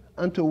drink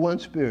unto one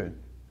Spirit.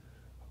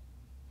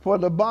 For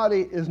the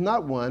body is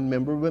not one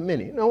member, but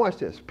many. Now watch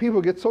this. People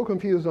get so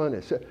confused on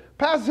this.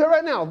 Pastor said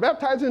right now,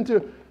 baptized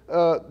into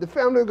the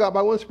family of God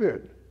by one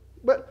Spirit.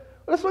 But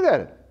let's look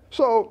at it.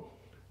 So,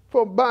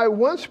 for by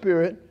one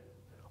Spirit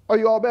are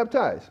you all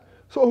baptized.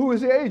 So who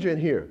is the agent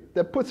here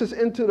that puts us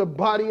into the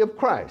body of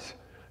Christ?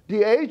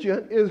 The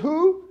agent is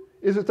who?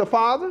 Is it the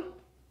Father?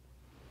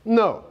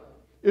 No.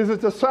 Is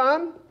it the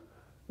Son?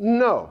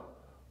 No.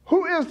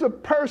 Who is the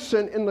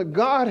person in the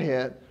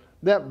Godhead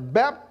that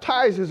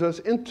baptizes us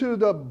into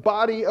the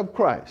body of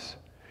Christ?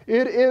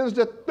 It is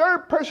the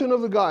third person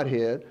of the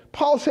Godhead.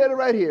 Paul said it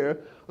right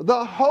here.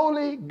 The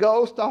Holy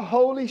Ghost, the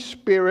Holy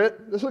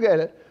Spirit. Let's look at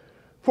it.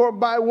 For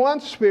by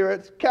one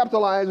Spirit,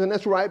 capitalized, and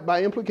that's right,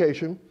 by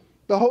implication,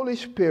 the Holy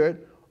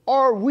Spirit,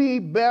 are we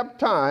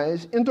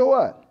baptized into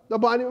what? The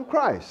body of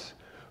Christ.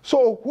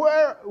 So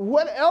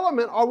what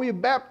element are we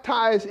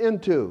baptized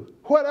into?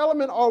 What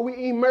element are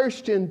we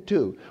immersed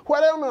into?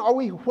 What element are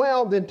we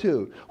whelmed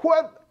into?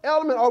 What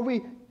element are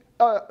we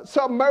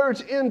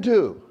submerged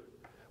into?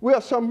 We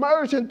are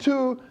submerged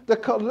into the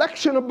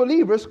collection of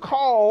believers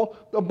called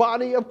the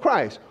body of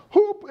Christ.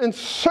 Who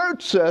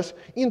inserts us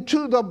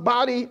into the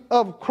body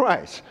of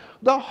Christ?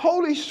 The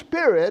Holy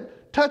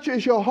Spirit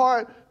touches your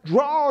heart,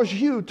 draws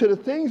you to the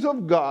things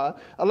of God,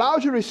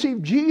 allows you to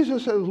receive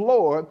Jesus as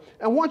Lord,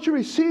 and once you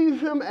receive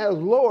him as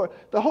Lord,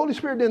 the Holy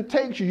Spirit then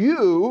takes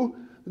you,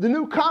 the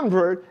new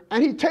convert,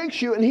 and he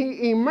takes you and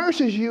he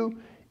immerses you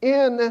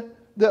in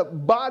the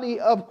body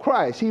of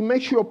Christ. He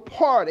makes you a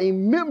part, a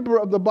member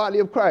of the body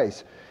of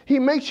Christ. He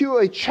makes you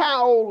a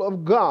child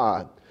of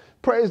God.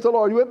 Praise the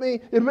Lord. You with me?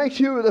 It makes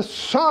you the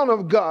son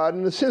of God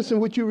in the sense in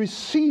which you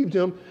received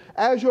him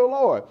as your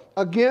Lord.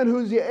 Again,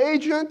 who's the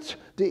agent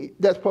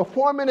that's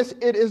performing this?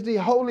 It is the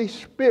Holy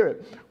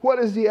Spirit. What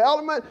is the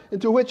element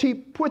into which he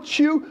puts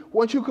you,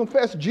 once you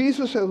confess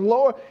Jesus as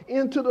Lord,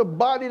 into the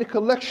body, the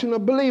collection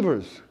of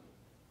believers?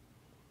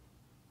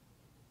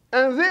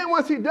 And then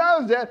once he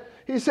does that,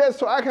 he says,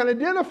 so I can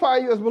identify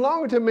you as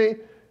belonging to me,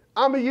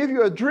 I'm going to give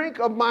you a drink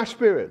of my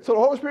Spirit. So the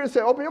Holy Spirit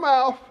said, open your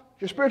mouth,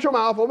 your spiritual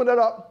mouth, open it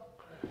up.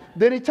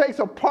 Then he takes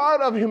a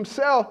part of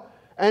himself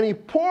and he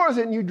pours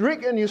it and you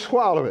drink it and you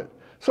swallow it.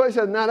 So he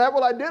says, now that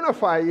will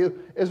identify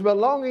you as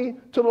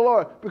belonging to the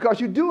Lord, because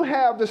you do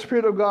have the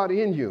Spirit of God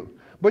in you.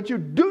 But you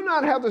do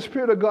not have the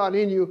Spirit of God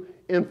in you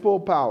in full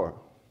power.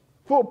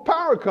 Full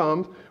power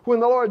comes when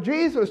the Lord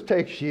Jesus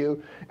takes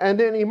you and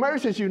then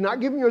immerses you, not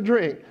giving you a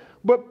drink,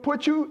 but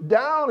puts you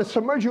down and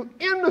submerges you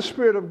in the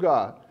Spirit of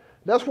God.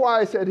 That's why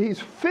I said he's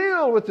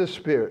filled with the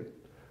Spirit.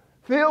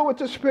 Filled with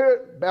the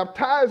Spirit,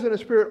 baptized in the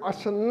Spirit are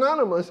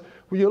synonymous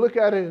when you look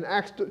at it in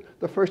Acts,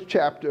 the first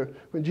chapter,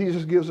 when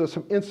Jesus gives us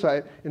some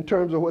insight in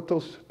terms of what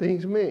those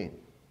things mean.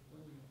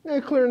 Is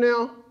it clear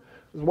now?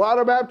 There's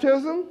water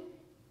baptism.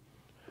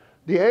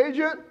 The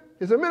agent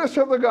is a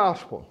minister of the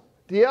gospel.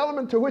 The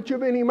element to which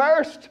you've been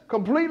immersed,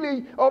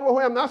 completely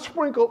overwhelmed, not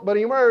sprinkled, but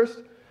immersed,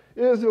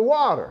 is the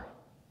water.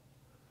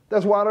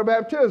 That's water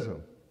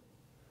baptism.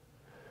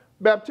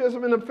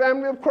 Baptism in the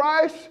family of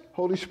Christ,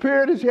 Holy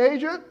Spirit is the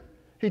agent.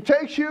 He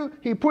takes you,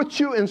 he puts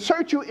you,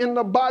 inserts you in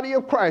the body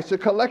of Christ, a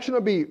collection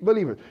of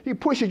believers. He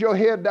pushes your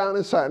head down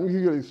inside. Let me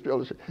give you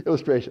an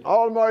illustration.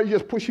 All of them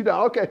just push you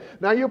down. Okay,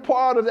 now you're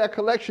part of that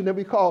collection that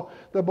we call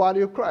the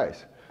body of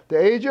Christ.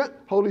 The agent,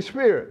 Holy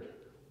Spirit.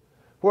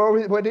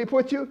 Where did he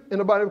put you? In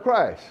the body of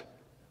Christ.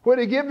 What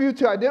did he give you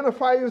to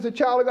identify you as a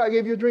child of God? He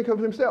gave you a drink of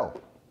himself.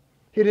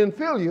 He didn't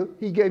fill you,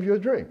 he gave you a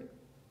drink.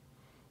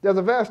 There's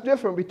a vast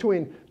difference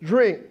between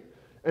drink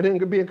and then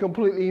being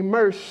completely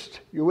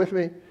immersed, you with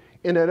me,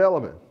 in that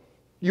element.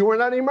 You were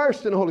not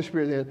immersed in the Holy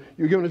Spirit then.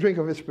 You were given a drink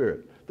of his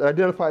Spirit that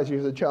identifies you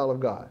as a child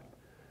of God.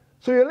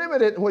 So you're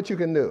limited in what you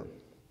can do.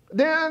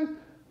 Then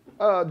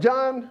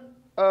John,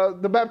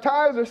 the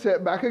baptizer,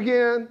 said back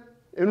again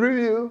in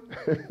review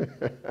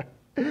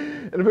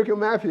in the book of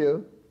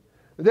Matthew,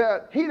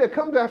 that he that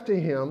comes after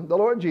him, the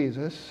Lord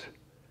Jesus,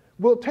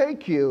 will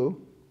take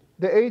you,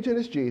 the agent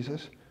is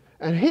Jesus,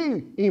 and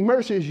he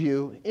immerses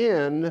you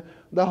in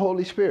the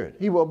Holy Spirit.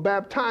 He will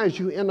baptize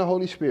you in the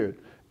Holy Spirit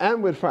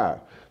and with fire.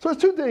 So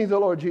it's two things the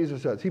Lord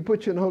Jesus does. He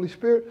puts you in the Holy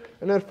Spirit,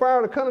 and that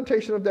fire, the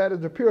connotation of that is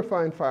the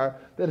purifying fire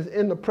that is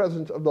in the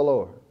presence of the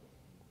Lord.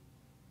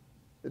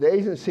 The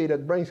agency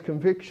that brings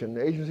conviction,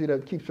 the agency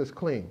that keeps us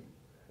clean.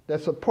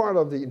 That's a part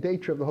of the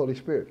nature of the Holy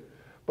Spirit.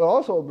 But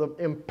also the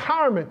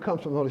empowerment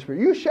comes from the Holy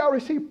Spirit. You shall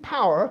receive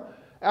power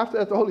after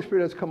that the Holy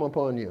Spirit has come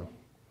upon you.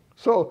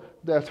 So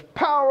there's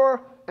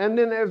power, and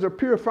then there's a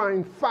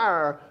purifying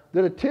fire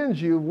that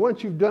attends you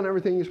once you've done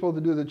everything you're supposed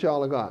to do as a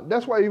child of God.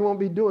 That's why you won't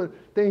be doing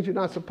things you're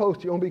not supposed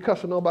to. You won't be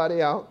cussing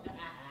nobody out.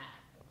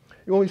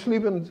 You won't be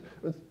sleeping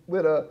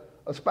with a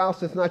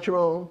spouse that's not your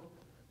own.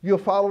 You'll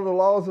follow the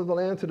laws of the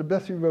land to the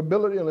best of your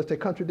ability unless they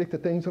contradict the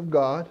things of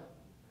God.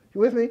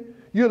 You with me?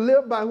 You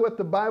live by what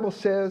the Bible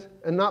says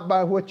and not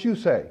by what you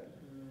say.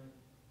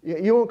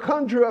 You won't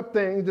conjure up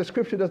things the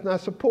Scripture does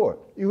not support.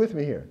 You with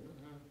me here?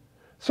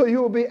 So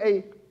you will be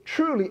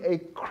truly a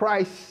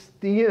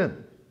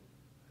Christian.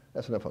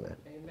 That's enough on that.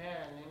 Amen,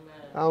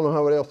 amen. I don't know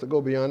how else to go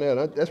beyond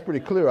that. That's pretty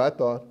clear, I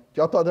thought.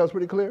 Y'all thought that was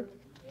pretty clear?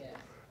 Yes.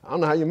 I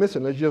don't know how you miss it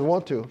unless you just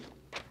want to. A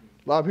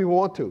lot of people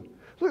want to.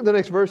 Look at the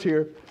next verse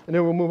here, and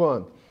then we'll move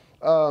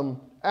on.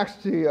 Acts,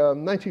 the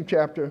 19th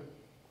chapter.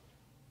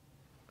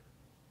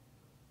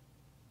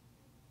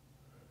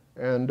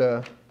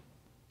 And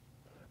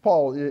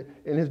Paul,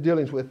 in his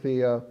dealings with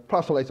the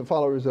proselytes, the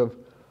followers of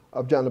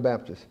John the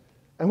Baptist.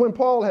 And when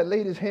Paul had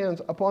laid his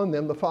hands upon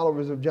them, the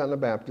followers of John the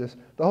Baptist,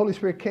 the Holy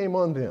Spirit came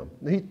on them.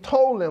 He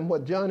told them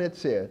what John had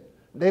said.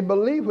 They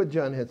believed what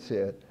John had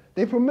said.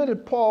 They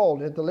permitted Paul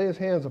to lay his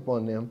hands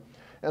upon them,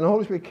 and the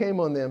Holy Spirit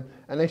came on them,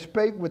 and they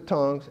spake with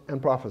tongues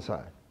and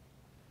prophesied.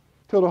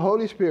 Till the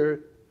Holy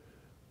Spirit,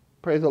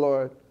 praise the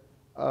Lord,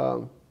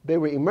 they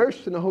were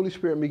immersed in the Holy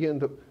Spirit and began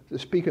to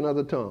speak in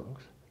other tongues.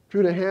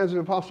 Through the hands of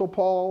the Apostle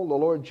Paul, the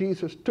Lord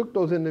Jesus took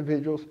those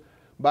individuals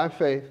by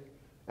faith,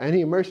 and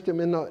he immersed them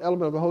in the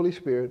element of the Holy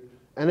Spirit,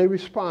 and they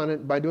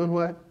responded by doing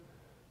what?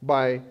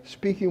 By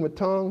speaking with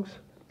tongues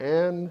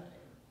and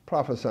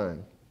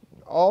prophesying.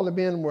 All the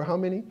men were how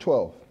many?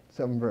 12,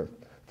 7 verse.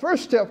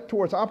 First step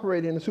towards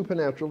operating in the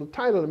supernatural, the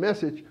title of the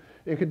message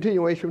in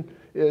continuation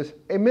is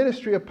A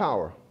Ministry of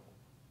Power.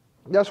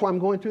 That's why I'm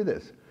going through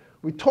this.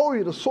 We told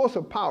you the source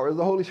of power is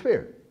the Holy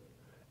Spirit,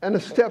 and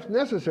the steps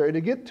necessary to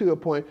get to a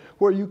point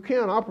where you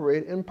can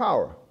operate in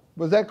power.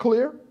 Was that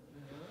clear?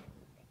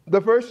 The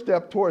first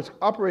step towards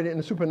operating in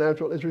the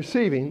supernatural is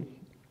receiving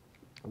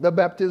the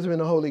baptism in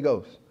the Holy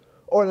Ghost,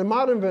 or in the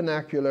modern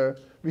vernacular,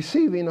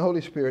 receiving the Holy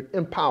Spirit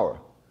in power.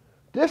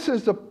 This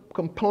is the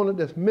component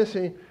that's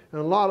missing in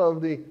a lot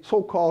of the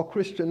so-called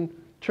Christian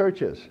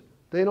churches.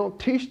 They don't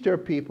teach their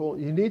people,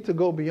 you need to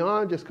go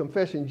beyond just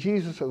confessing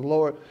Jesus as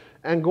Lord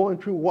and going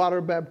through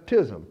water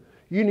baptism.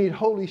 You need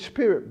Holy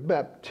Spirit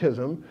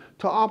baptism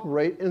to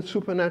operate in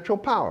supernatural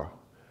power.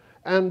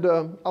 And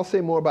I'll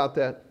say more about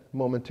that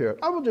momentarily.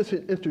 I will just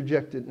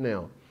interject it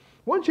now.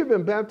 Once you've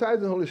been baptized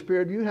in the Holy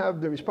Spirit, you have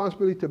the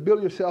responsibility to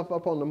build yourself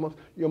up on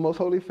your most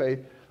holy faith,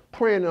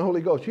 praying in the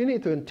Holy Ghost. You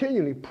need to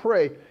continually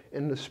pray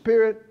in the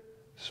Spirit,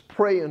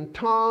 pray in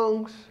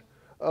tongues,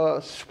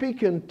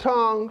 speak in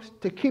tongues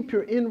to keep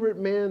your inward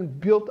man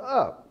built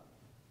up.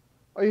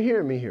 Are you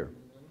hearing me here?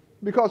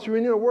 Because you're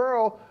in a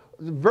world,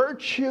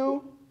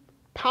 virtue,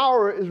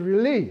 power is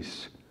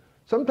released.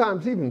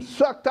 Sometimes even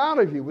sucked out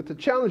of you with the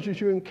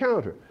challenges you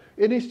encounter.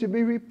 It needs to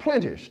be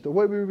replenished. The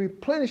way we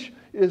replenish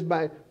is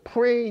by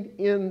praying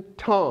in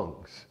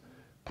tongues,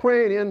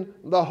 praying in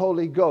the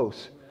Holy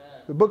Ghost.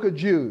 Amen. The book of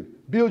Jude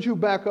builds you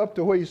back up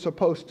to where you're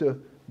supposed to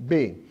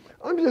be.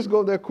 Let me just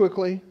go there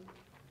quickly.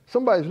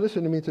 Somebody's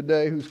listening to me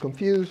today who's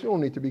confused. You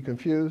don't need to be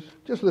confused.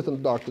 Just listen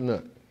to Dr.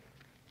 Nutt.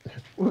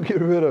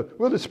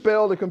 We'll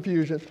dispel the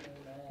confusion.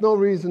 No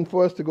reason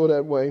for us to go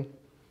that way.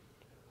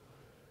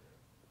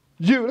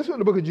 Jude, let's go to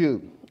the book of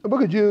Jude. The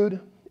book of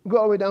Jude, go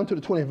all the way down to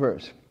the 20th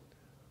verse.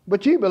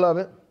 But ye,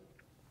 beloved,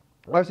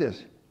 watch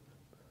this.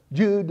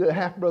 Jude, the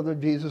half-brother of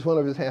Jesus, one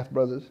of his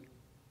half-brothers.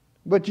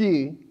 But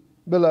ye,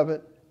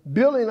 beloved,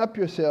 building up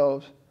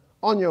yourselves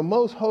on your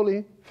most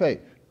holy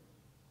faith.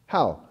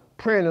 How?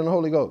 Praying in the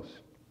Holy Ghost.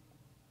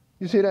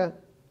 You see that?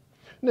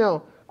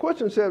 Now,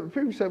 people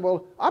say,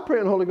 well, I pray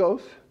in the Holy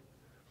Ghost.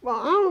 Well,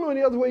 I don't know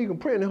any other way you can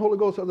pray in the Holy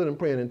Ghost other than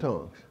praying in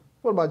tongues.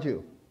 What about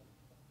you?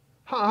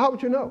 How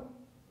would you know?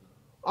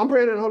 I'm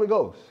praying in the Holy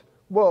Ghost.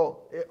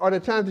 Well, are there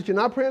times that you're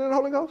not praying in the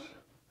Holy Ghost?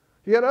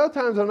 You got other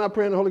times I'm not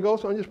praying in the Holy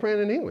Ghost, so I'm just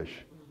praying in English.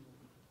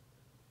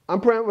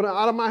 I'm praying with it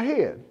out of my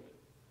head.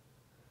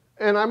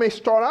 And I may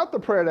start out the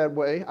prayer that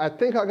way. I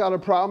think I got a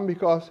problem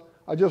because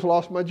I just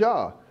lost my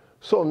job.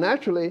 So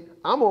naturally,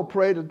 I'm going to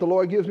pray that the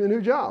Lord gives me a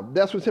new job.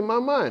 That's what's in my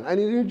mind. I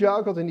need a new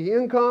job because I need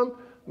income.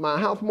 My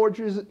house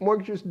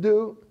mortgage is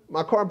due.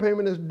 My car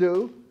payment is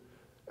due.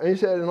 And he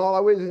said, in all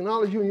our ways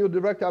acknowledge you and you'll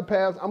direct our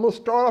paths. I'm going to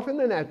start off in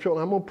the natural.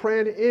 And I'm going to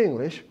pray in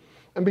English.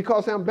 And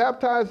because I'm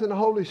baptized in the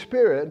Holy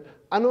Spirit,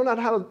 I know not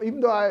how to, even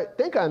though I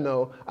think I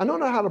know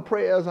not how to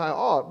pray as I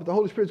ought, but the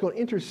Holy Spirit's going to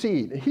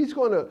intercede. And he's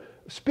going to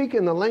speak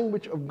in the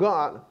language of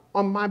God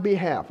on my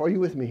behalf. Are you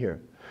with me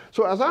here?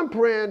 So as I'm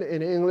praying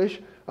in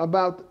English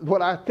about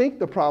what I think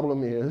the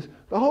problem is,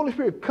 the Holy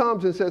Spirit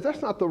comes and says,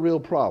 that's not the real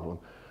problem.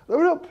 The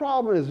real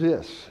problem is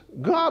this.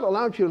 God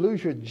allowed you to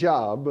lose your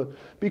job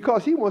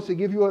because he wants to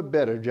give you a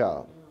better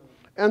job.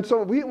 And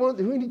so we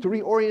need to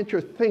reorient your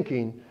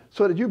thinking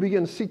so that you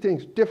begin to see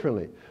things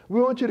differently.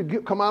 We want you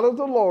to come out of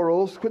the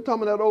laurels. Quit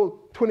talking about that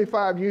old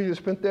 25 years you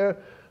spent there.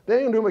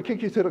 They ain't going to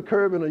kick you to the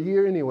curb in a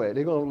year anyway.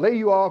 They're going to lay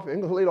you off, they're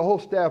going to lay the whole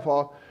staff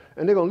off,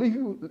 and they're going to leave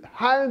you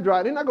high and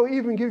dry. They're not going to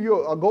even give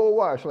you a gold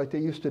wash like they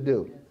used to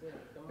do.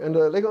 And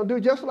they're going to do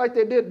just like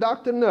they did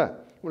Dr.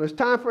 Nutt. When it's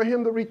time for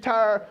him to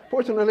retire,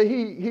 fortunately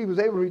he was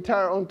able to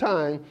retire on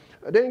time.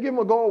 They didn't give him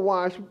a gold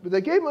wash, but they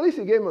gave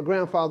him a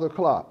grandfather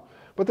clock.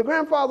 But the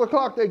grandfather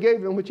clock they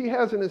gave him, which he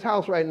has in his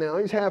house right now,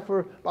 he's had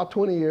for about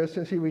 20 years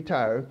since he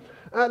retired.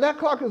 That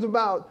clock is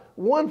about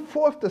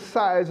 1/4 the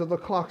size of the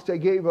clocks they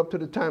gave up to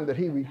the time that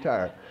he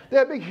retired.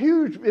 They're big,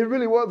 huge, it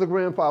really was a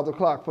grandfather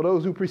clock for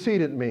those who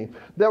preceded me.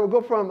 That would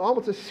go from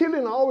almost the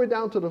ceiling all the way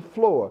down to the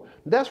floor.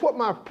 That's what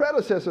my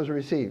predecessors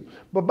received.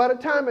 But by the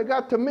time it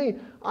got to me,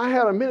 I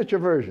had a miniature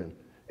version.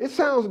 It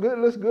sounds good,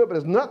 it looks good, but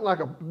it's nothing like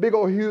a big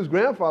old huge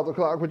grandfather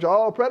clock, which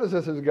all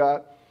predecessors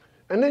got.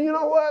 And then you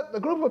know what? The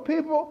group of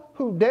people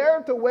who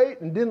dared to wait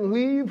and didn't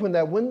leave when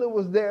that window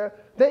was there,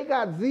 they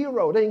got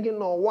zero. They didn't get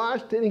no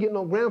watch. They didn't get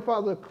no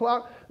grandfather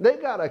clock. They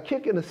got a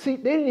kick in the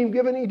seat. They didn't even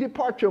give any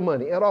departure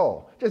money at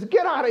all. Just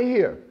get out of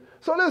here.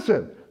 So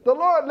listen, the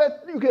Lord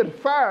let you get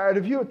fired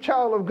if you're a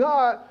child of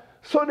God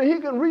so that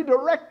he can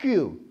redirect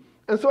you.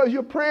 And so as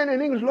you're praying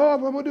in English, Lord,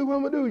 what am I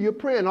going to do? You're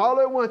praying all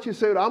at once. You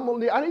say,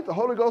 I need the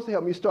Holy Ghost to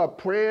help me start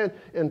praying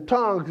in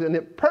tongues. And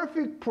the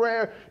perfect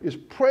prayer is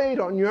prayed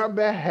on your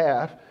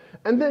behalf.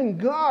 And then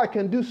God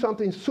can do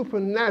something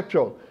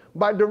supernatural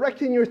by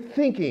directing your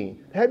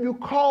thinking, have you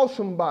call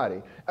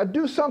somebody,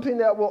 do something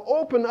that will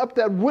open up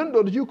that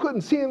window that you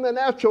couldn't see in the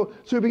natural,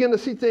 so you begin to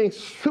see things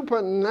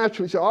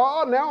supernaturally. So,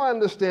 oh, now I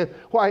understand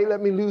why he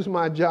let me lose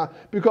my job,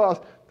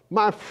 because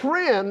my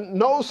friend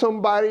knows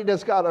somebody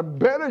that's got a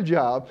better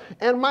job,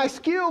 and my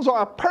skills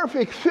are a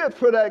perfect fit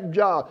for that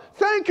job.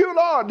 Thank you,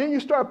 Lord. Then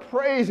you start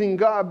praising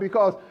God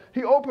because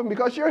he opened,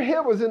 because your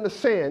head was in the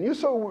sand. You're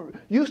so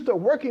used to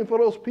working for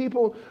those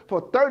people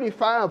for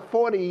 35,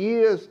 40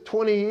 years,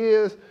 20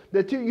 years,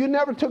 that you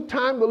never took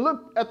time to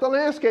look at the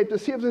landscape to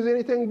see if there's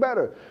anything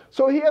better.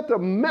 So he had to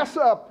mess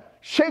up,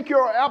 shake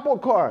your apple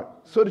cart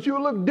so that you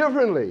look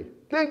differently,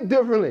 think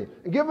differently,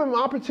 and give him an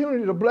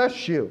opportunity to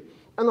bless you.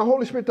 And the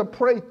Holy Spirit to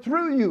pray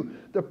through you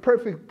the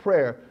perfect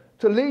prayer,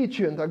 to lead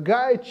you and to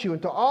guide you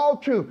into all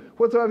truth,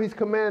 whatsoever he's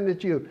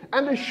commanded you,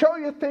 and to show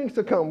you things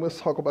to come. We'll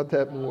talk about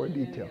that in more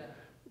detail.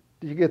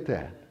 Did you get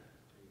that?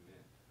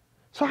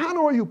 So how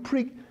do you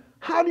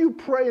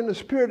pray in the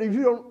Spirit if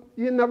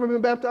you've never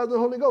been baptized in the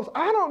Holy Ghost?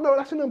 I don't know.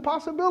 That's an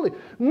impossibility.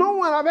 No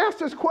one, I've asked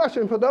this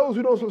question for those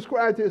who don't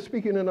subscribe to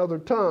speaking in other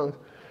tongues.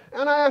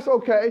 And I asked,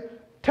 okay,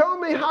 tell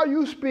me how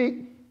you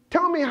speak.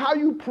 Tell me how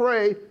you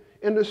pray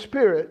in the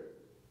Spirit.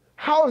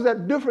 How is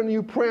that different than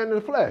you praying in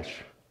the flesh?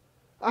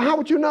 How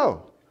would you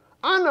know?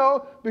 I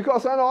know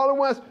because I know all at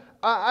once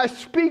I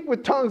speak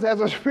with tongues as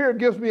the Spirit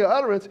gives me an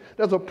utterance.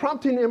 There's a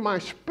prompting in my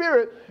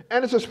spirit,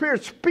 and it's the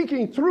Spirit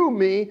speaking through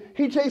me.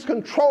 He takes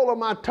control of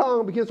my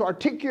tongue, begins to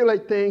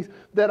articulate things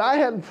that I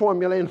hadn't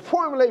formulated, and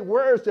formulate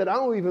words that I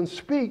don't even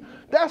speak.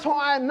 That's how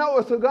I know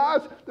it's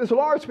the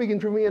Lord speaking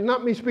through me and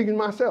not me speaking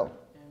myself.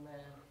 Amen.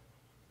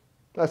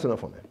 That's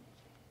enough on that.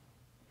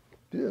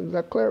 Is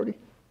that clarity?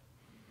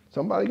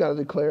 Somebody got to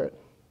declare it.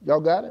 Y'all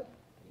got it?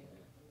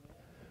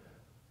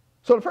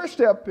 So the first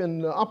step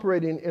in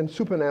operating in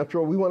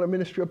supernatural, we want a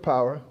ministry of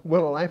power, we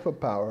want a life of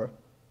power,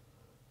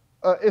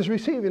 is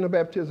receiving the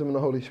baptism in the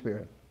Holy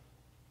Spirit.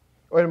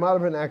 Or in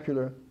modern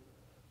vernacular,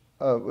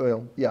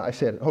 I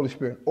said it, Holy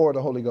Spirit or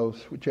the Holy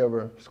Ghost,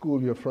 whichever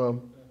school you're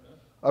from.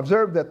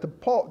 Observe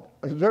that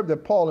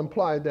Paul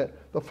implied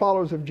that the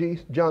followers of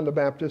John the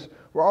Baptist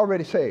were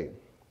already saved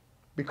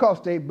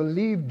because they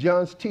believed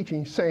John's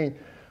teaching, saying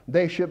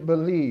they should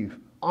believe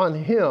on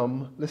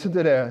him, listen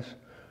to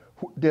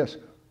this,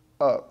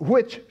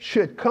 which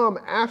should come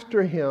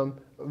after him,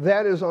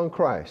 that is on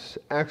Christ,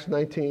 Acts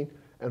 19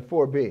 and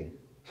 4b.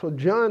 So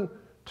John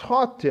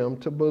taught them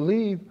to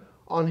believe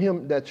on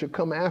him that should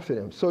come after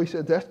them. So he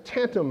said that's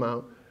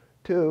tantamount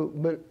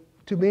to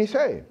being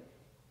saved.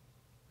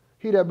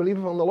 He that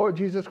believeth on the Lord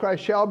Jesus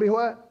Christ shall be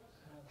what?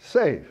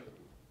 Saved.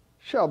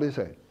 Shall be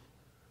saved.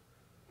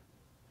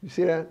 You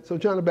see that? So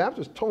John the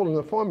Baptist told them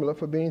the formula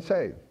for being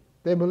saved.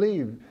 They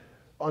believed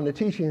on the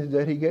teachings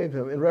that he gave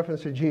them in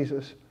reference to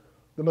Jesus,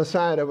 the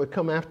Messiah that would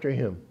come after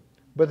him.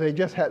 But they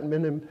just hadn't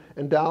been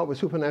endowed with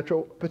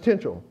supernatural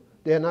potential.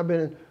 They had not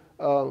been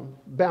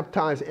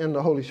baptized in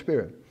the Holy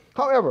Spirit.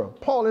 However,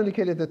 Paul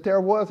indicated that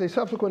there was a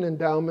subsequent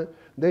endowment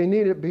they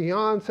needed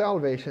beyond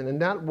salvation,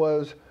 and that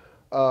was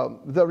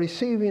the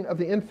receiving of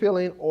the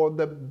infilling or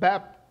the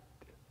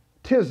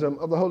baptism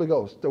of the Holy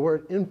Ghost. The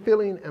word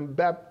infilling and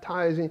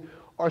baptizing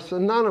are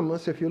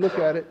synonymous. If you look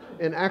at it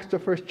in Acts, the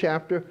 1st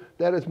chapter,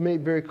 that is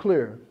made very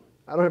clear.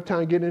 I don't have time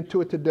to get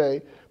into it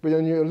today, but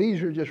in your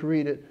leisure, just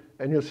read it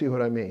and you'll see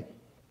what I mean.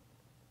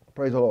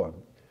 Praise the Lord.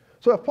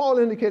 So if Paul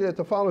indicated that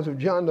the followers of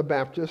John the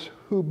Baptist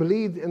who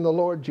believed in the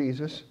Lord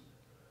Jesus,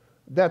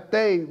 that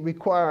they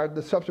required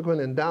the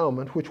subsequent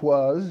endowment, which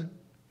was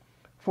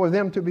for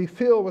them to be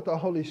filled with the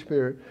Holy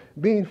Spirit.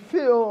 Being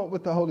filled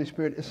with the Holy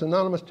Spirit is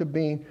synonymous to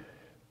being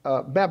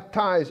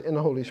baptized in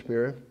the Holy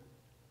Spirit.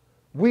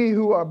 We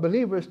who are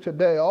believers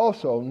today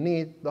also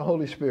need the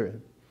Holy Spirit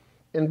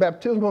in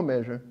baptismal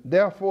measure.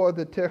 Therefore,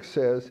 the text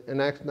says in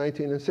Acts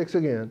 19 and 6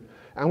 again,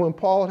 and when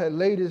Paul had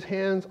laid his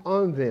hands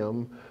on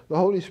them, the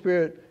Holy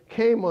Spirit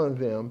came on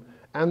them,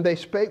 and they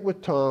spake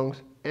with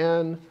tongues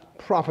and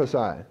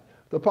prophesied.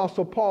 The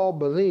Apostle Paul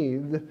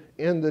believed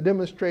in the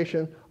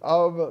demonstration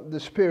of the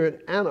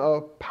Spirit and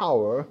of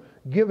power,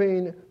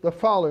 giving the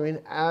following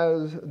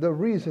as the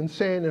reason,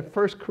 saying in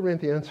 1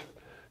 Corinthians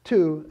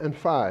 2 and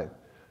 5,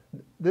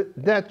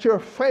 that your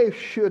faith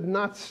should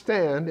not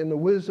stand in the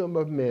wisdom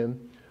of men,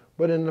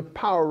 but in the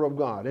power of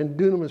God, in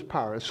dunamis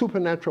power, in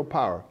supernatural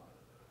power.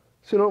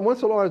 So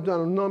once the Lord has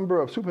done a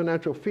number of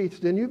supernatural feats,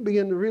 then you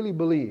begin to really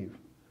believe.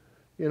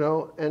 You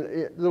know,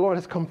 and the Lord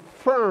has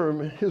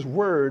confirmed his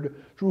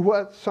word through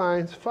what?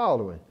 Signs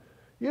following.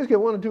 You just get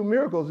 1 or 2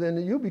 miracles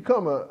and you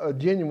become a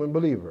genuine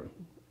believer.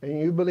 And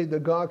you believe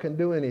that God can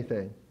do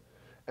anything.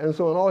 And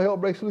so when all hell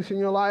breaks loose in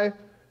your life,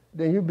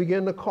 then you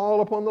begin to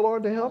call upon the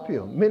Lord to help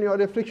you. Many are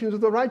the afflictions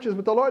of the righteous,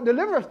 but the Lord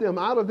delivereth them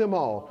out of them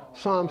all.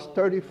 Psalms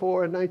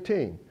 34 and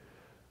 19.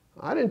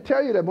 I didn't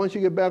tell you that once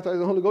you get baptized in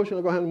the Holy Ghost, you're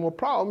not going to have any more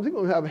problems. You're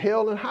going to have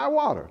hell and high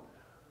water.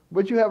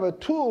 But you have a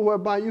tool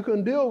whereby you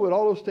can deal with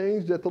all those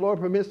things that the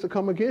Lord permits to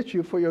come against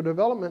you for your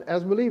development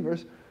as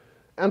believers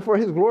and for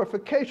his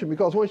glorification.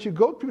 Because once you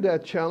go through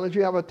that challenge,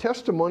 you have a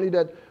testimony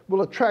that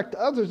will attract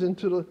others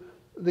into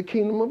the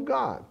kingdom of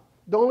God.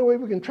 The only way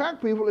we can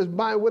attract people is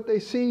by what they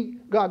see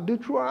God do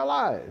through our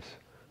lives.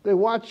 They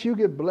watch you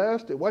get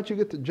blessed. They watch you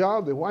get the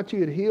job. They watch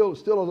you get healed,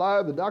 still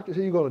alive. The doctor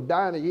says you're going to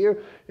die in a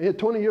year. And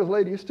 20 years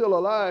later, you're still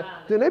alive.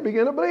 Then they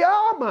begin to believe.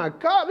 Oh, my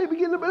God, they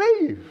begin to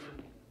believe.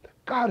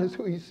 God is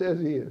who he says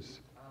he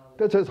is.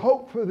 There's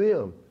hope for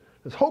them.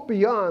 There's hope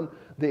beyond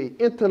the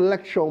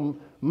intellectual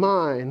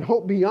mind,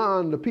 hope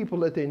beyond the people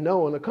that they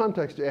know and the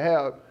context they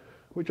have,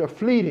 which are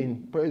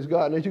fleeting, praise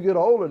God. And as you get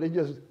older,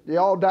 they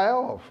all die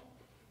off.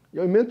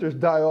 Your mentors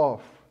die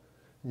off.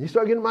 And you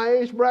start getting my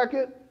age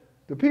bracket,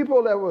 the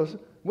people that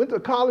went to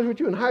college with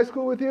you in high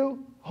school with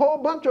you, a whole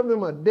bunch of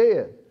them are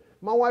dead.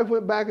 My wife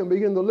went back and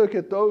began to look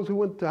at those who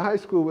went to high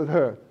school with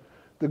her.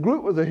 The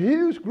group was a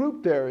huge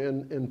group there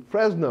in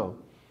Fresno.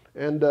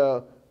 And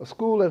a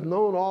school that's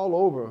known all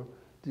over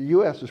the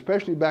U.S.,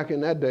 especially back in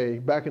that day,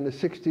 back in the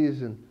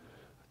 60s and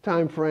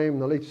time frame,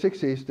 the late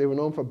 60s. They were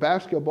known for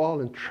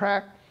basketball and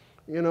track.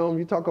 You know,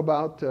 you talk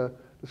about the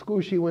school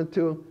she went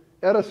to,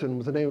 Edison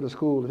was the name of the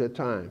school at that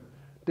time.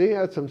 They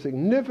had some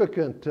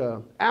significant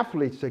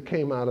athletes that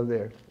came out of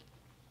there.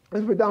 It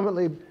was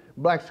predominantly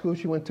black school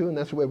she went to, and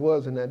that's the way it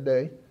was in that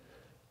day.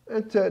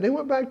 And they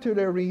went back to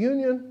their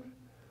reunion.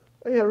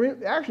 They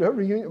had actually a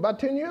reunion about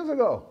 10 years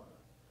ago.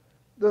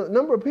 The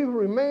number of people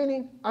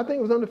remaining, I think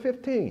it was under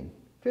 15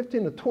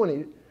 to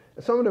 20.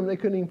 Some of them they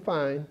couldn't even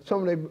find.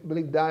 Some of them they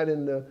believe died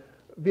in the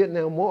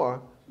Vietnam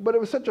War. But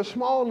it was such a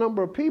small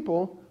number of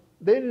people,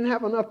 they didn't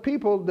have enough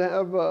people to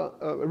have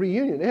a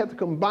reunion. They had to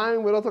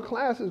combine with other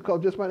classes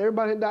because just about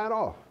everybody had died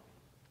off.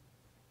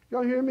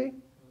 Y'all hear me?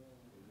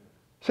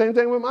 Same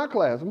thing with my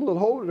class. I'm a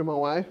little older than my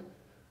wife.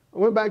 I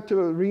went back to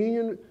a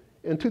reunion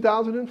in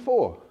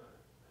 2004.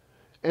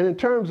 And in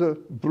terms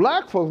of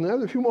black folks, now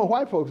there's a few more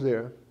white folks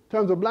there. In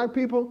terms of black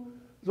people,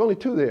 there's only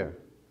 2 there.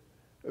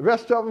 The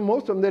rest of them,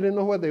 most of them, they didn't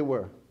know what they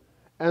were.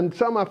 And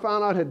some I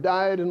found out had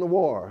died in the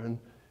war. And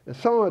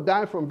some of them had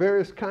died from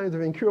various kinds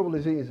of incurable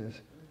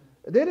diseases.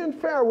 They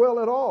didn't fare well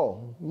at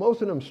all.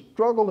 Most of them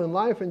struggled in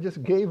life and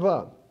just gave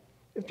up.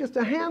 It's just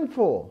a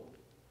handful.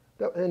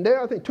 And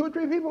there, I think 2 or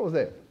 3 people was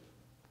there.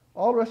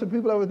 All the rest of the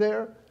people that were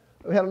there,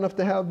 we had enough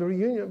to have the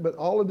reunion, but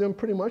all of them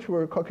pretty much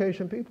were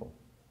Caucasian people.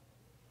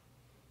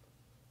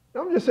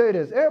 Now, I'm just saying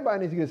this.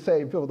 Everybody needs to get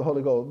saved and filled with the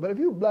Holy Ghost. But if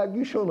you're black,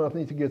 you sure enough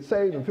need to get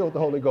saved and filled with the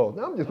Holy Ghost.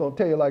 Now, I'm just going to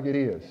tell you like it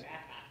is.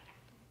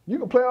 You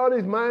can play all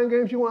these mind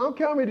games you want. I don't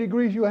care how many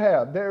degrees you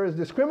have. There is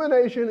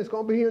discrimination. It's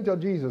going to be here until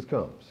Jesus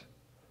comes.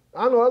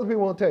 I know other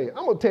people won't tell you.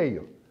 I'm going to tell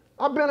you.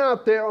 I've been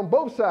out there on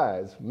both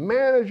sides.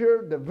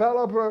 Manager,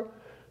 developer,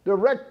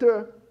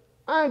 director.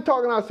 I ain't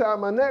talking outside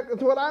my neck.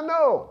 That's what I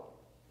know.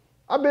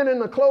 I've been in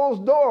the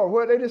closed door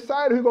where they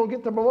decide who's going to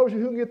get the promotion,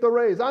 who can get the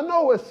raise. I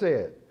know what's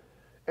said.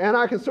 And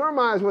I can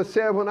surmise what's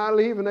said when I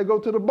leave and they go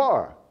to the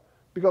bar,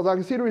 because I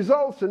can see the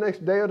results the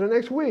next day or the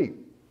next week.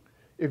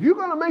 If you're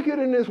going to make it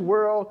in this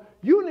world,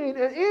 you need,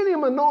 in any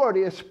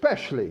minority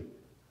especially,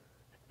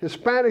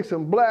 Hispanics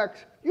and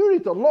blacks, you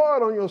need the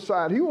Lord on your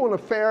side. You want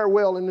to fare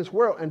well in this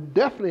world, and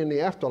definitely in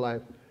the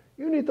afterlife,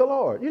 you need the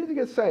Lord. You need to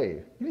get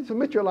saved. You need to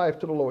submit your life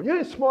to the Lord. You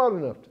ain't smart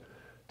enough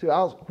to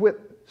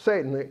outwit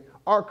Satan, the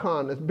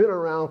archon that's been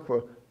around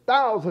for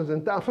thousands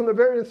and thousands, from the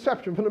very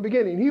inception, from the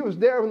beginning. He was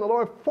there when the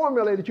Lord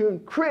formulated you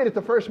and created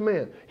the first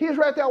man. He's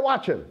right there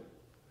watching.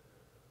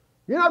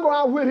 You're not going to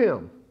outwit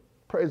him.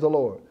 Praise the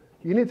Lord.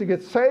 You need to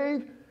get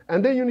saved,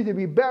 and then you need to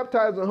be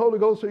baptized in the Holy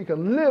Ghost so you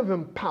can live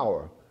in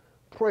power.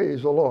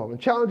 Praise the Lord. When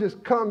challenges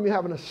come, you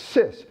have an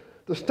assist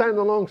to stand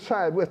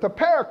alongside with. The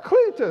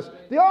Paracletus,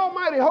 the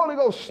Almighty Holy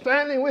Ghost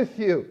standing with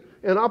you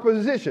in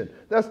opposition.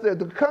 That's the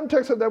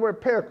context of that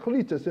word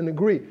Paracletus in the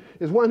Greek,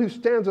 is one who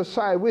stands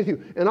aside with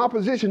you in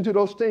opposition to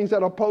those things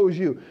that oppose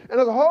you. And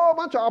there's a whole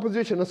bunch of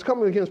opposition that's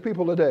coming against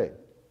people today.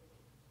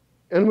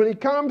 And when he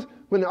comes,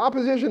 when the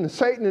opposition and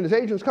Satan and his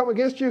agents come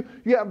against you,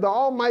 you have the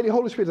Almighty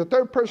Holy Spirit, the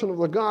third person of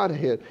the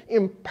Godhead,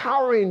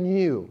 empowering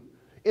you,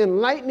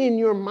 enlightening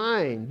your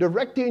mind,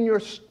 directing your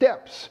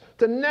steps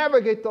to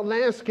navigate the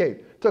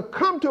landscape, to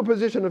come to a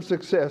position of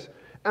success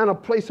and a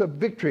place of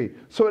victory,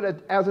 so that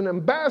as an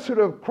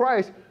ambassador of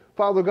Christ,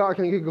 Father God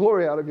can get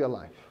glory out of your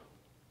life.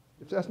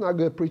 If that's not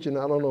good preaching,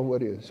 I don't know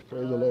what is.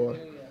 Praise the Lord.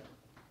 Did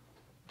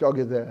y'all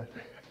get that?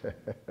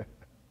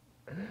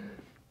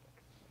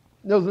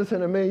 No, listen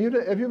to me.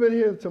 If you've been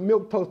here to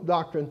milquetoast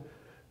doctrine,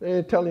 they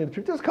ain't telling you the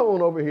truth. Just come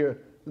on over here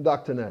to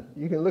Dr. Nutt.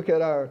 You can look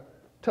at our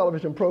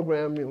television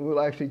program. We'll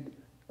actually,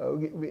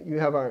 you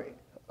have our,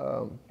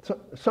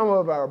 some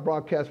of our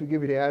broadcasts, we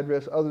give you the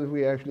address. Others,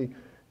 we actually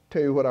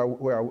tell you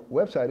where our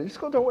website is. Just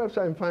go to our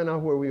website and find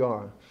out where we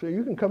are. So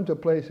you can come to a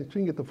place and you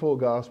can get the full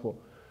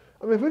gospel.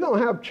 I mean, if we're going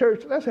to have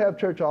church, let's have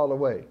church all the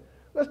way.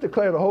 Let's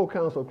declare the whole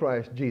counsel of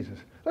Christ Jesus.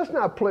 Let's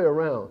not play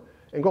around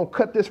and go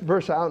cut this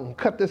verse out and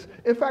cut this.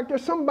 In fact,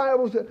 there's some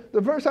Bibles, that,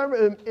 the verse I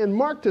read in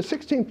Mark, the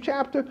 16th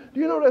chapter, do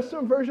you know there's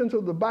some versions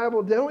of the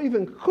Bible, they don't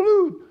even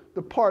include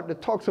the part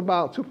that talks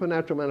about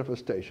supernatural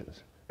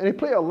manifestations. And they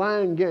play a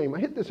line game. I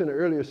hit this in an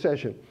earlier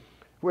session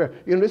where,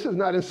 this is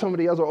not in some of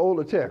the other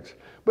older texts.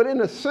 But in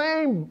the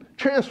same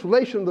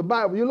translation of the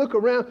Bible, you look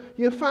around,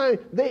 you find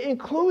they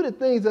included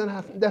things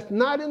that's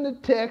not in the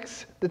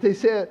text that they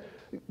said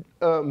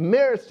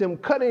merits them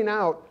cutting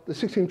out the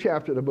 16th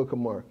chapter of the book of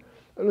Mark.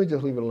 Let me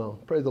just leave it alone.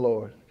 Praise the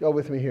Lord. Y'all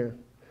with me here?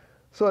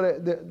 So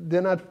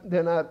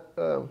they're not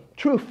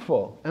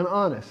truthful and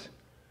honest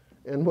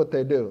in what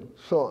they do.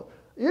 So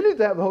you need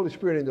to have the Holy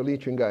Spirit in to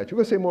lead you and guide you.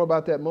 We're going to say more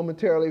about that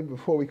momentarily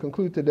before we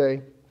conclude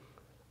today.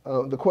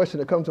 The question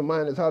that comes to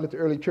mind is, how did the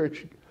early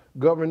church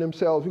govern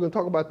themselves? We're going to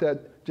talk about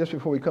that just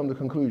before we come to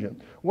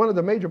conclusion. One of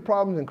the major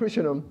problems in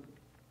Christendom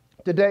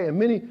today, and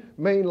many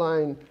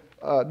mainline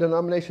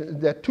denominations,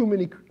 is that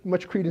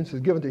much credence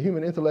is given to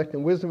human intellect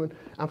and wisdom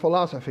and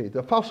philosophy. The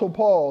Apostle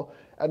Paul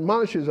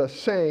admonishes us,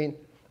 saying,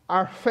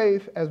 our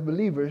faith as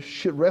believers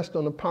should rest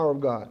on the power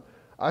of God.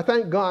 I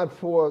thank God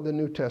for the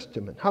New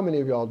Testament. How many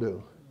of y'all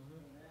do?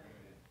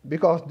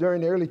 Because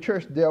during the early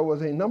church, there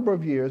was a number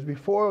of years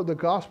before the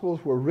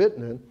Gospels were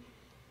written.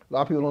 A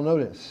lot of people don't know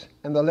this.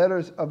 And the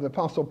letters of the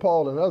Apostle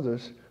Paul and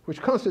others,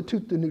 which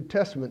constitute the New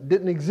Testament,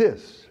 didn't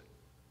exist.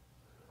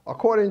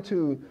 According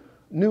to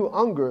New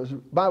Unger's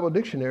Bible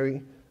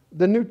Dictionary,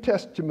 the New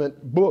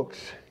Testament books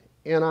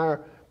in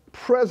our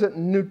present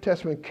New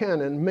Testament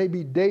canon may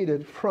be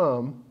dated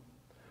from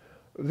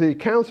the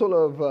Council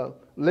of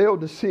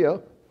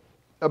Laodicea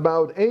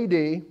about AD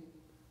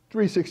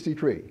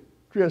 363,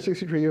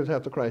 363 years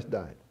after Christ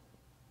died.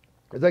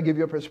 Does that give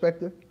you a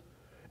perspective?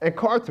 And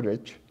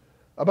Carthage,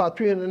 about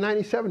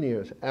 397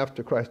 years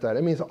after Christ died.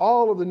 It means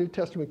all of the New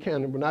Testament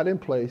canon were not in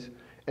place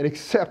and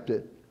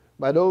accepted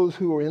by those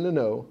who were in the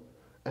know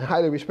and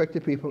highly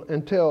respected people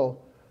until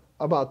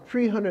about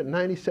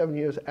 397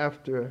 years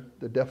after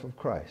the death of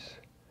Christ.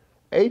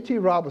 A.T.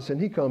 Robertson,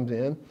 he comes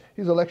in.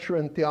 He's a lecturer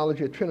in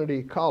theology at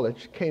Trinity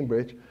College,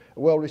 Cambridge, a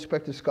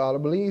well-respected scholar,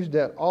 believes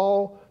that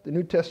all the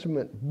New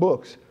Testament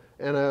books,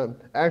 and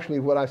actually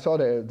what I saw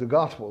there, the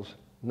Gospels,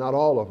 not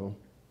all of them,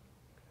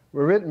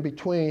 were written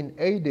between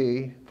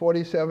AD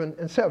 47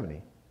 and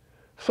 70.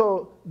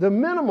 So the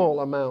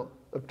minimal amount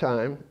of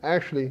time,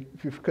 actually,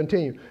 if you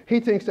continue, he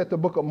thinks that the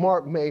book of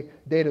Mark may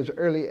date as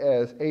early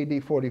as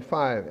AD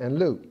 45, and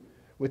Luke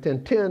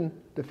within 10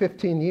 to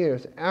 15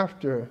 years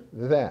after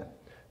that.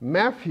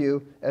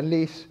 Matthew, at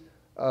least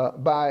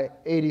by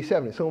AD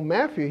 70. So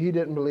Matthew, he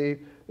didn't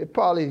believe it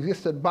probably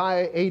existed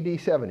by AD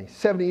 70,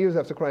 70 years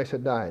after Christ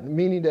had died,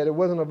 meaning that it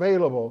wasn't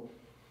available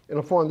in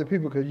a form that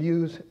people could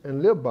use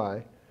and live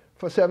by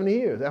for 70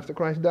 years after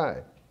Christ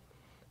died.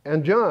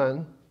 And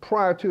John,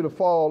 prior to the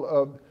fall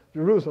of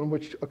Jerusalem,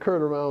 which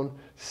occurred around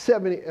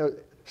 70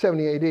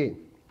 AD,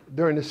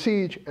 during the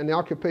siege and the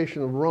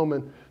occupation of the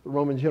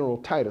Roman general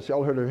Titus.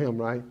 Y'all heard of him,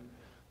 right?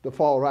 The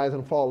rise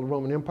and fall of the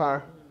Roman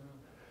Empire.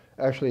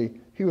 Actually,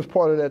 he was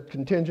part of that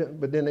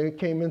contingent, but then they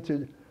came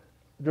into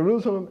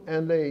Jerusalem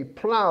and they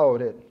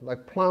plowed it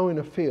like plowing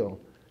a field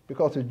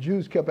because the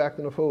Jews kept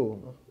acting a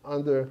fool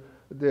under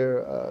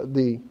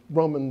the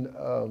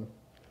Roman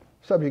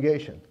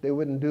subjugation. They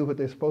wouldn't do what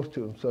they're supposed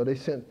to. So they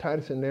sent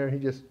Titus in there and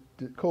he just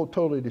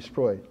totally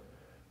destroyed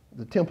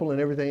the temple and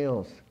everything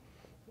else,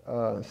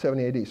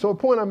 70 AD. So the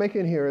point I'm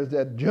making here is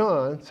that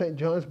St.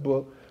 John's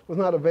book, was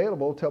not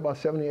available until about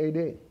 70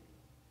 AD.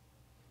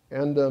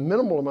 And the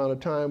minimal amount of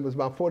time was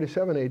about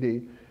 47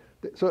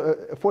 AD, so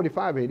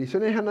 45 AD, so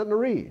they had nothing to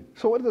read.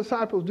 So what did the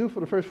disciples do for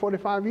the first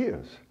 45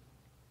 years?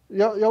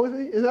 Y'all with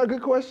me? Is that a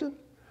good question?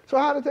 So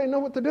how did they know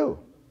what to do?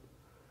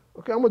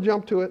 Okay, I'm going to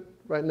jump to it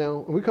right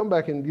now. We come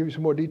back and give you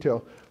some more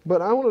detail.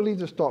 But I want to leave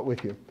this thought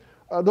with you.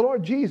 The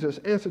Lord Jesus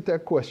answered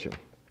that question.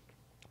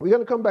 We're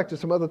going to come back to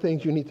some other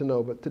things you need to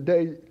know, but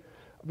today,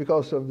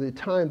 because of the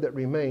time that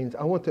remains,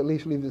 I want to at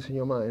least leave this in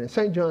your mind. In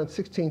St. John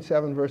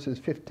 16:7,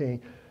 verses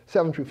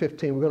 7 through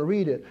 15, we're going to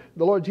read it.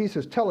 The Lord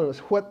Jesus is telling us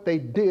what they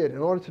did in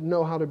order to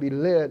know how to be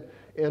led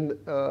in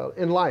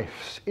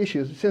life's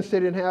issues. Since they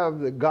didn't have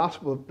the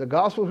Gospels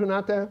were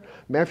not there.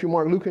 Matthew,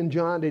 Mark, Luke, and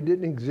John, they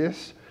didn't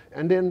exist.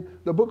 And then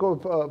the book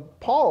of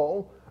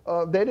Paul,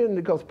 they didn't,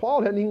 because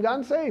Paul hadn't even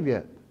gotten saved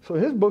yet. So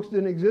his books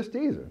didn't exist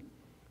either.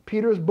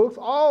 Peter's books,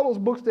 all those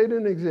books, they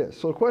didn't exist.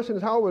 So the question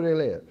is, how were they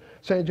led?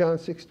 St. John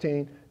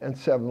 16:7,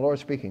 the Lord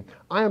speaking.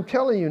 I am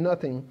telling you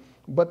nothing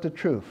but the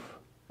truth.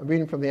 I'm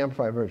reading from the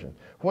Amplified Version.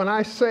 When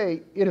I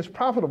say it is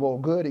profitable,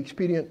 good,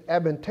 expedient,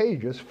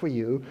 advantageous for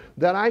you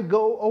that I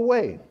go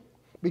away,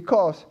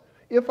 because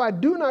if I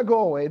do not go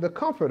away, the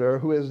Comforter,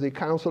 who is the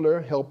Counselor,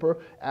 Helper,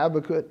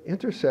 Advocate,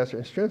 Intercessor,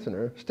 and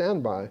Strengthener,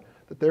 standby,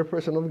 the third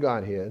person of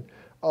Godhead,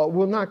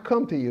 will not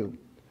come to you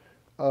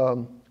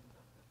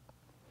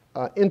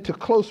into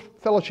close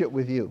fellowship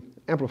with you,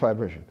 Amplified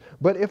Version.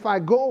 But if I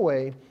go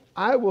away,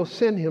 I will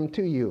send him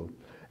to you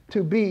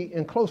to be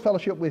in close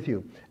fellowship with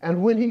you.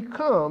 And when he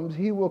comes,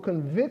 he will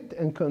convict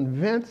and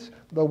convince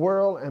the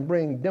world and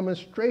bring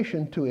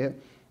demonstration to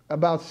it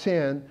about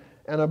sin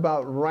and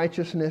about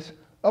righteousness,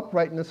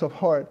 uprightness of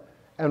heart,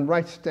 and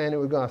right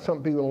standing with God.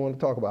 Some people don't want to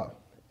talk about.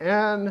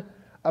 And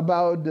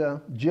about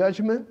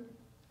judgment,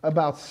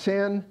 about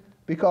sin,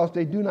 because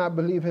they do not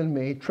believe in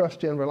me,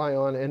 trust in, rely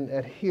on, and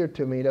adhere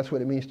to me. That's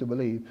what it means to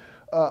believe.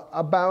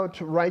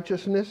 About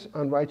righteousness,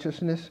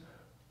 unrighteousness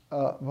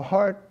of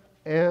heart,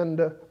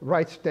 and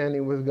right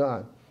standing with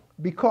God.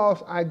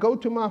 Because I go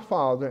to my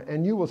Father,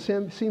 and you will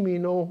see me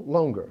no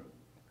longer.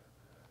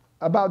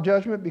 About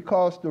judgment,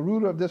 because the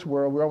ruler of this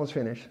world, we're almost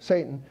finished,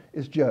 Satan,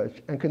 is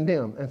judged and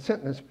condemned, and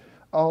sentence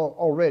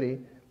already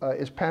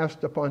is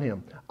passed upon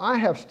him. I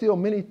have still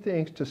many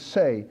things to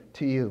say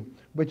to you,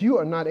 but you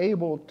are not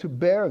able to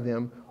bear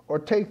them or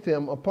take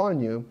them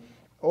upon you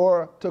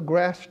or to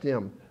grasp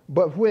them.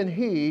 But when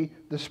he,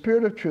 the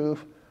Spirit of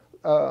truth,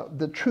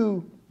 the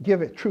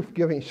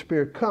truth-giving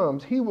Spirit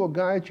comes, he will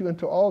guide you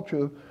into all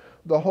truth,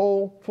 the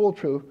whole full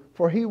truth,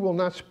 for he will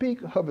not speak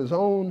of his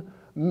own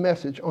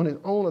message on his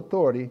own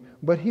authority,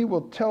 but he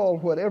will tell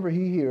whatever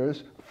he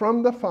hears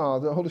from the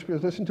Father. The Holy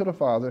Spirit, listen to the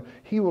Father.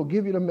 He will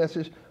give you the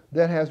message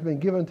that has been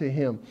given to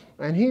him,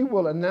 and he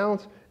will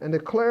announce and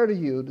declare to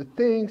you the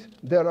things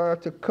that are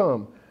to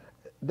come,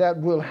 that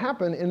will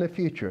happen in the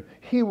future.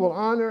 He will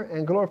honor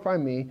and glorify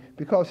me,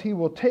 because he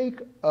will take,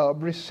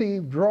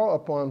 receive, draw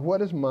upon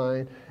what is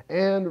mine,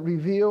 and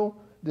reveal,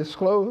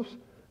 disclose,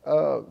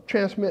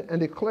 transmit, and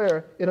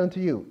declare it unto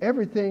you.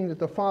 Everything that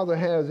the Father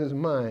has is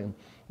mine.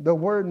 The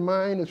word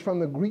mine is from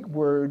the Greek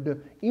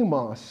word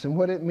emos, and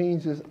what it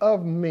means is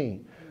of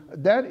me.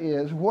 That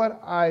is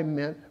what I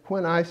meant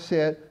when I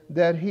said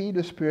that he,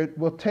 the Spirit,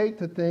 will take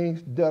the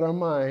things that are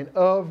mine,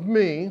 of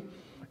me,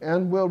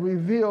 and will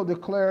reveal,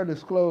 declare,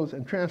 disclose,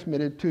 and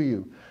transmit it to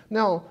you.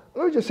 Now,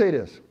 let me just say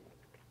this.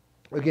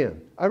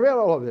 Again, I read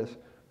all of this.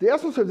 The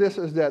essence of this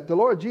is that the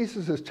Lord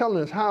Jesus is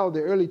telling us how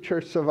the early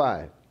church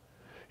survived.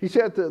 He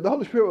said the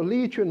Holy Spirit will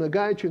lead you and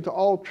guide you into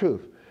all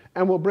truth,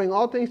 and will bring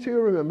all things to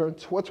your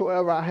remembrance,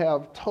 whatsoever I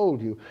have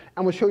told you,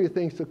 and will show you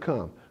things to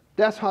come.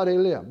 That's how they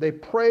lived. They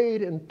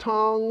prayed in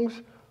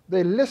tongues.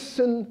 They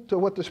listened to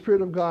what the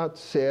Spirit of God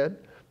said.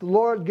 the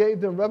Lord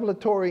gave them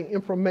revelatory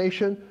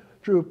information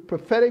through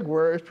prophetic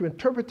words, through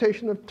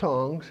interpretation of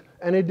tongues,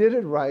 and they did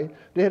it right.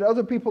 They had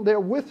other people there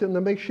with them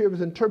to make sure it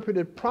was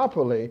interpreted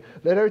properly.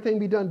 Let everything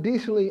be done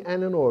decently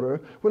and in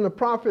order. When the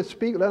prophets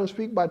speak, let them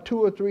speak by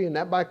 2 or 3, and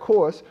that by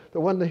course, the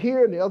one to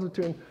hear and the other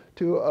to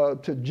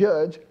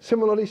judge.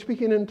 Similarly,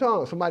 speaking in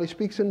tongues. Somebody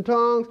speaks in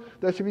tongues,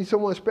 there should be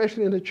someone,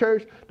 especially in the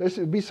church, there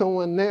should be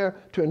someone there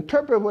to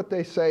interpret what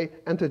they say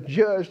and to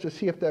judge to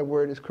see if that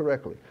word is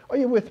correctly. Are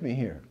you with me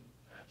here?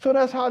 So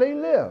that's how they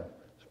live.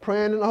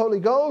 Praying in the Holy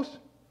Ghost,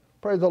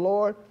 praise the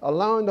Lord,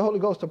 allowing the Holy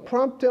Ghost to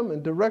prompt them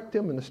and direct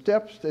them in the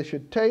steps they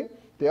should take.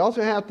 They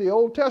also have the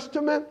Old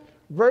Testament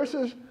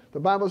verses.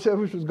 The Bible says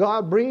which was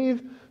God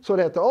breathed. So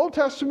they have the Old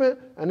Testament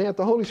and they have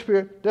the Holy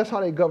Spirit. That's how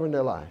they govern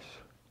their lives.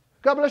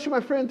 God bless you, my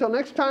friend. Until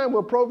next time,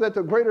 we'll probe that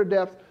to greater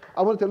depth.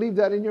 I want to leave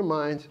that in your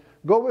minds.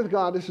 Go with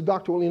God. This is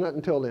Dr. Willie Nutt.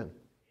 Until then.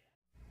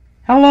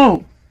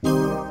 Hello.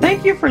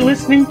 Thank you for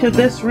listening to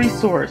this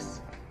resource.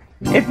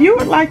 If you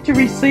would like to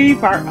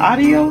receive our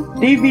audio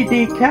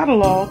DVD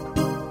catalog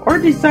or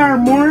desire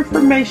more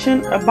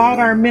information about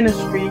our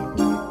ministry,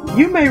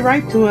 you may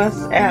write to us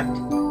at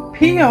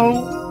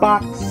P.O.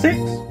 Box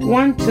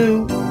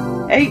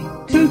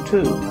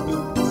 612822,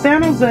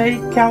 San Jose,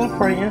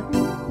 California,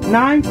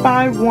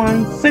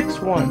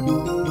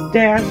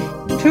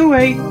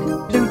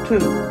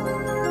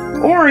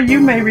 95161-2822. Or you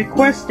may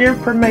request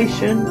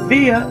information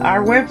via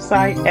our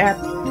website at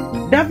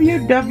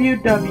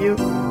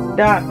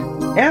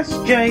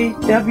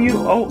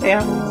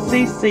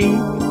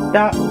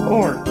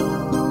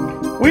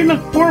www.sjwofcc.org. We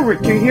look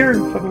forward to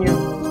hearing from you.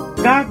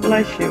 God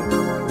bless you.